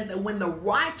Bible says that when the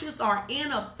righteous are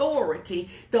in authority,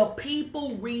 the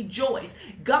people rejoice.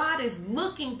 God is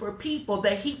looking for people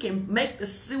that he can make the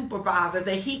supervisor,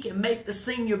 that he can make the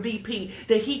senior VP,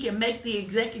 that he can make the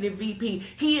executive VP.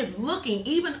 He is looking,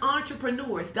 even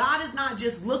entrepreneurs. God is not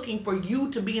just looking for you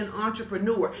to be an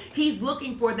entrepreneur. He's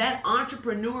looking for that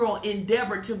entrepreneurial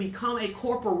endeavor to become a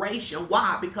corporation.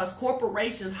 Why? Because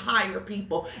corporations hire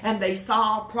people and they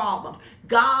solve problems.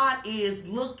 God is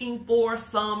looking for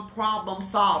some problem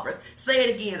solvers. Say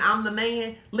it again. I'm the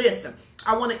man. Listen,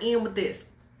 I want to end with this.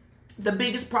 The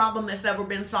biggest problem that's ever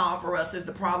been solved for us is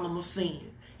the problem of sin.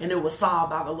 And it was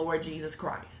solved by the Lord Jesus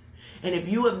Christ. And if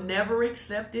you have never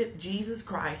accepted Jesus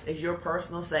Christ as your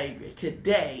personal Savior,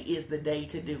 today is the day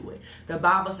to do it. The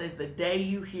Bible says the day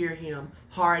you hear him,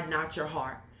 harden not your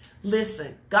heart.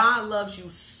 Listen, God loves you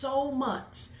so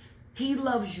much. He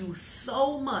loves you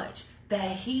so much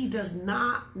that he does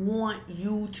not want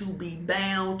you to be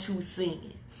bound to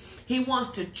sin. He wants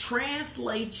to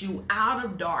translate you out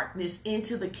of darkness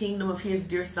into the kingdom of his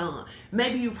dear son.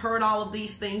 Maybe you've heard all of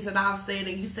these things that I've said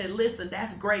and you said, listen,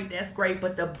 that's great.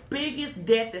 But the biggest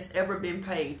debt that's ever been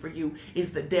paid for you is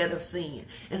the debt of sin.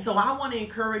 And so I want to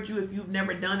encourage you, if you've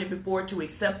never done it before, to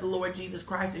accept the Lord Jesus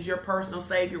Christ as your personal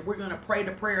Savior. We're going to pray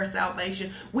the prayer of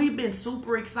salvation. We've been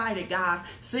super excited, guys.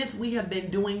 Since we have been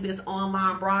doing this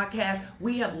online broadcast,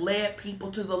 we have led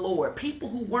people to the Lord. People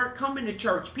who weren't coming to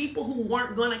church, people who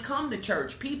weren't going to come to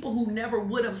church, people who never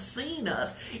would have seen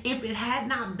us if it had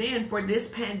not been for this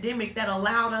pandemic that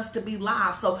allowed us to be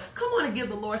live. So come on and give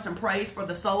the Lord some praise for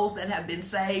the souls that have been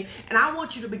saved. And I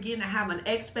want you to begin to have an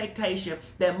expectation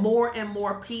that more and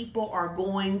more people are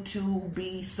going to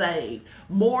be saved.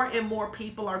 More and more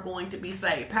people are going to be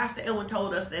saved. Pastor Ellen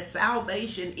told us that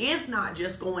salvation is not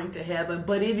just going to heaven,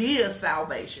 but it is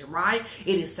salvation, right?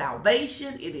 It is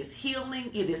salvation, it is healing,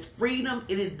 it is freedom,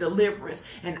 it is deliverance.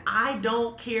 And I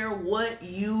don't care what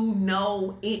you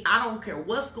know. I don't care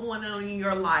what's going on in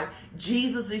your life.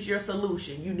 Jesus is your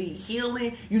solution. You need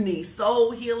healing. You need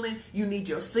soul healing. You need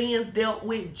your sins dealt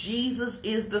with. Jesus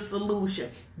is the solution.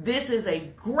 This is a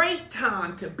great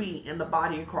time to be in the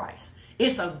body of Christ.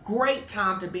 It's a great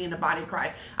time to be in the body of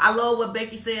Christ. I love what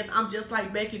Becky says. I'm just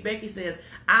like Becky. Becky says,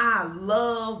 I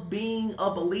love being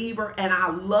a believer and I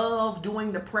love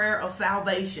doing the prayer of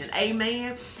salvation.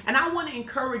 Amen. And I want to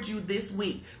encourage you this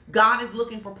week. God is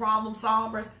looking for problem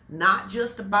solvers, not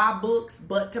just to buy books,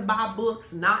 but to buy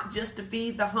books, not just to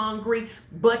feed the hungry,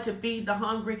 but to feed the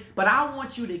hungry. But I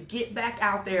want you to get back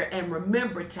out there and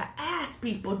remember to ask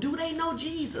people, do they know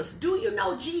Jesus? Do you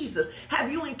know Jesus? Have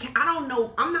you, I don't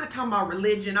know. I'm not talking about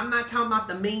religion. I'm not talking about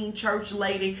the mean church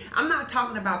lady. I'm not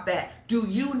talking about that. Do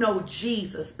you know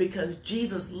Jesus? Because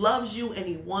Jesus loves you and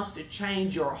he wants to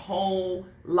change your whole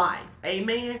life.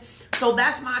 Amen. So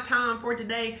that's my time for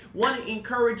today. Want to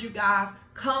encourage you guys,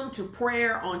 come to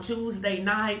prayer on Tuesday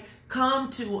night. Come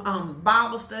to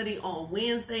Bible study on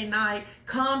Wednesday night.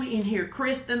 Come and hear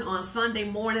Kristen on Sunday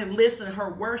morning. Listen,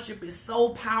 her worship is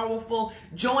so powerful.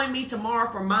 Join me tomorrow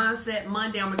for Mindset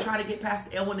Monday. I'm going to try to get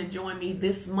Pastor Elwin to join me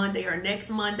this Monday or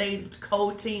next Monday.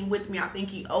 Code team with me. I think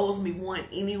he owes me one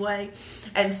anyway.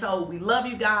 And so we love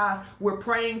you guys. We're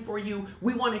praying for you.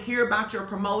 We want to hear about your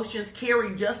promotions.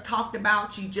 Carrie just talked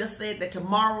about, she just said that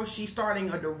tomorrow she's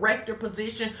starting a director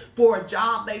position for a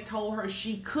job they told her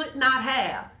she could not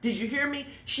have. Did you hear me?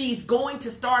 She's going to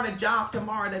start a job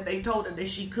tomorrow that they told her that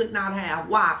she could not have.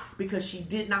 Why? Because she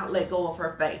did not let go of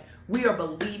her faith. We are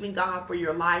believing God for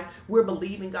your life. We're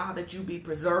believing God that you be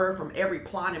preserved from every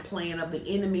plot and plan of the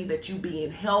enemy, that you be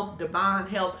in health, divine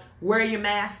health. Wear your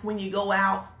mask when you go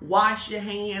out. Wash your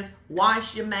hands.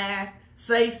 Wash your mask.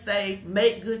 Stay safe,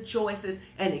 make good choices,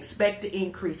 and expect to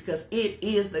increase because it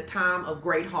is the time of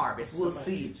great harvest. We'll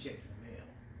see you.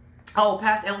 Oh,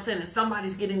 Pastor Ellen said, and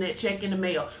somebody's getting that check in the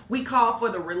mail. We call for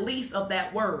the release of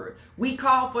that word. We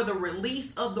call for the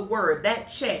release of the word, that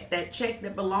check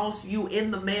that belongs to you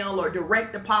in the mail or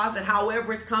direct deposit,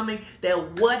 however it's coming,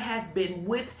 that what has been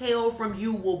withheld from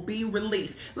you will be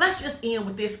released. Let's just end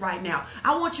with this right now.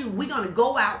 We're going to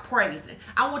go out praising.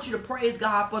 I want you to praise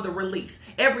God for the release.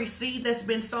 Every seed that's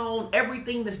been sown,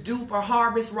 everything that's due for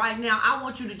harvest right now, I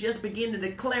want you to just begin to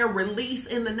declare release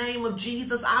in the name of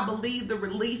Jesus. I believe the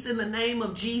release in the name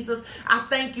of Jesus. I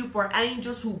thank you for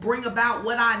angels who bring about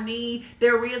what I need.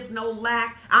 There is no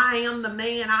lack. I am the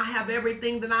man. I have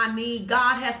everything that I need.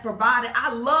 God has provided.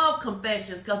 I love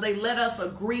confessions because they let us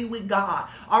agree with God.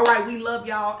 All right, we love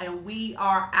y'all and we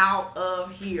are out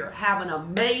of here. Have an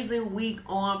amazing week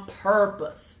on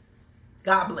purpose.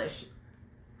 God bless you.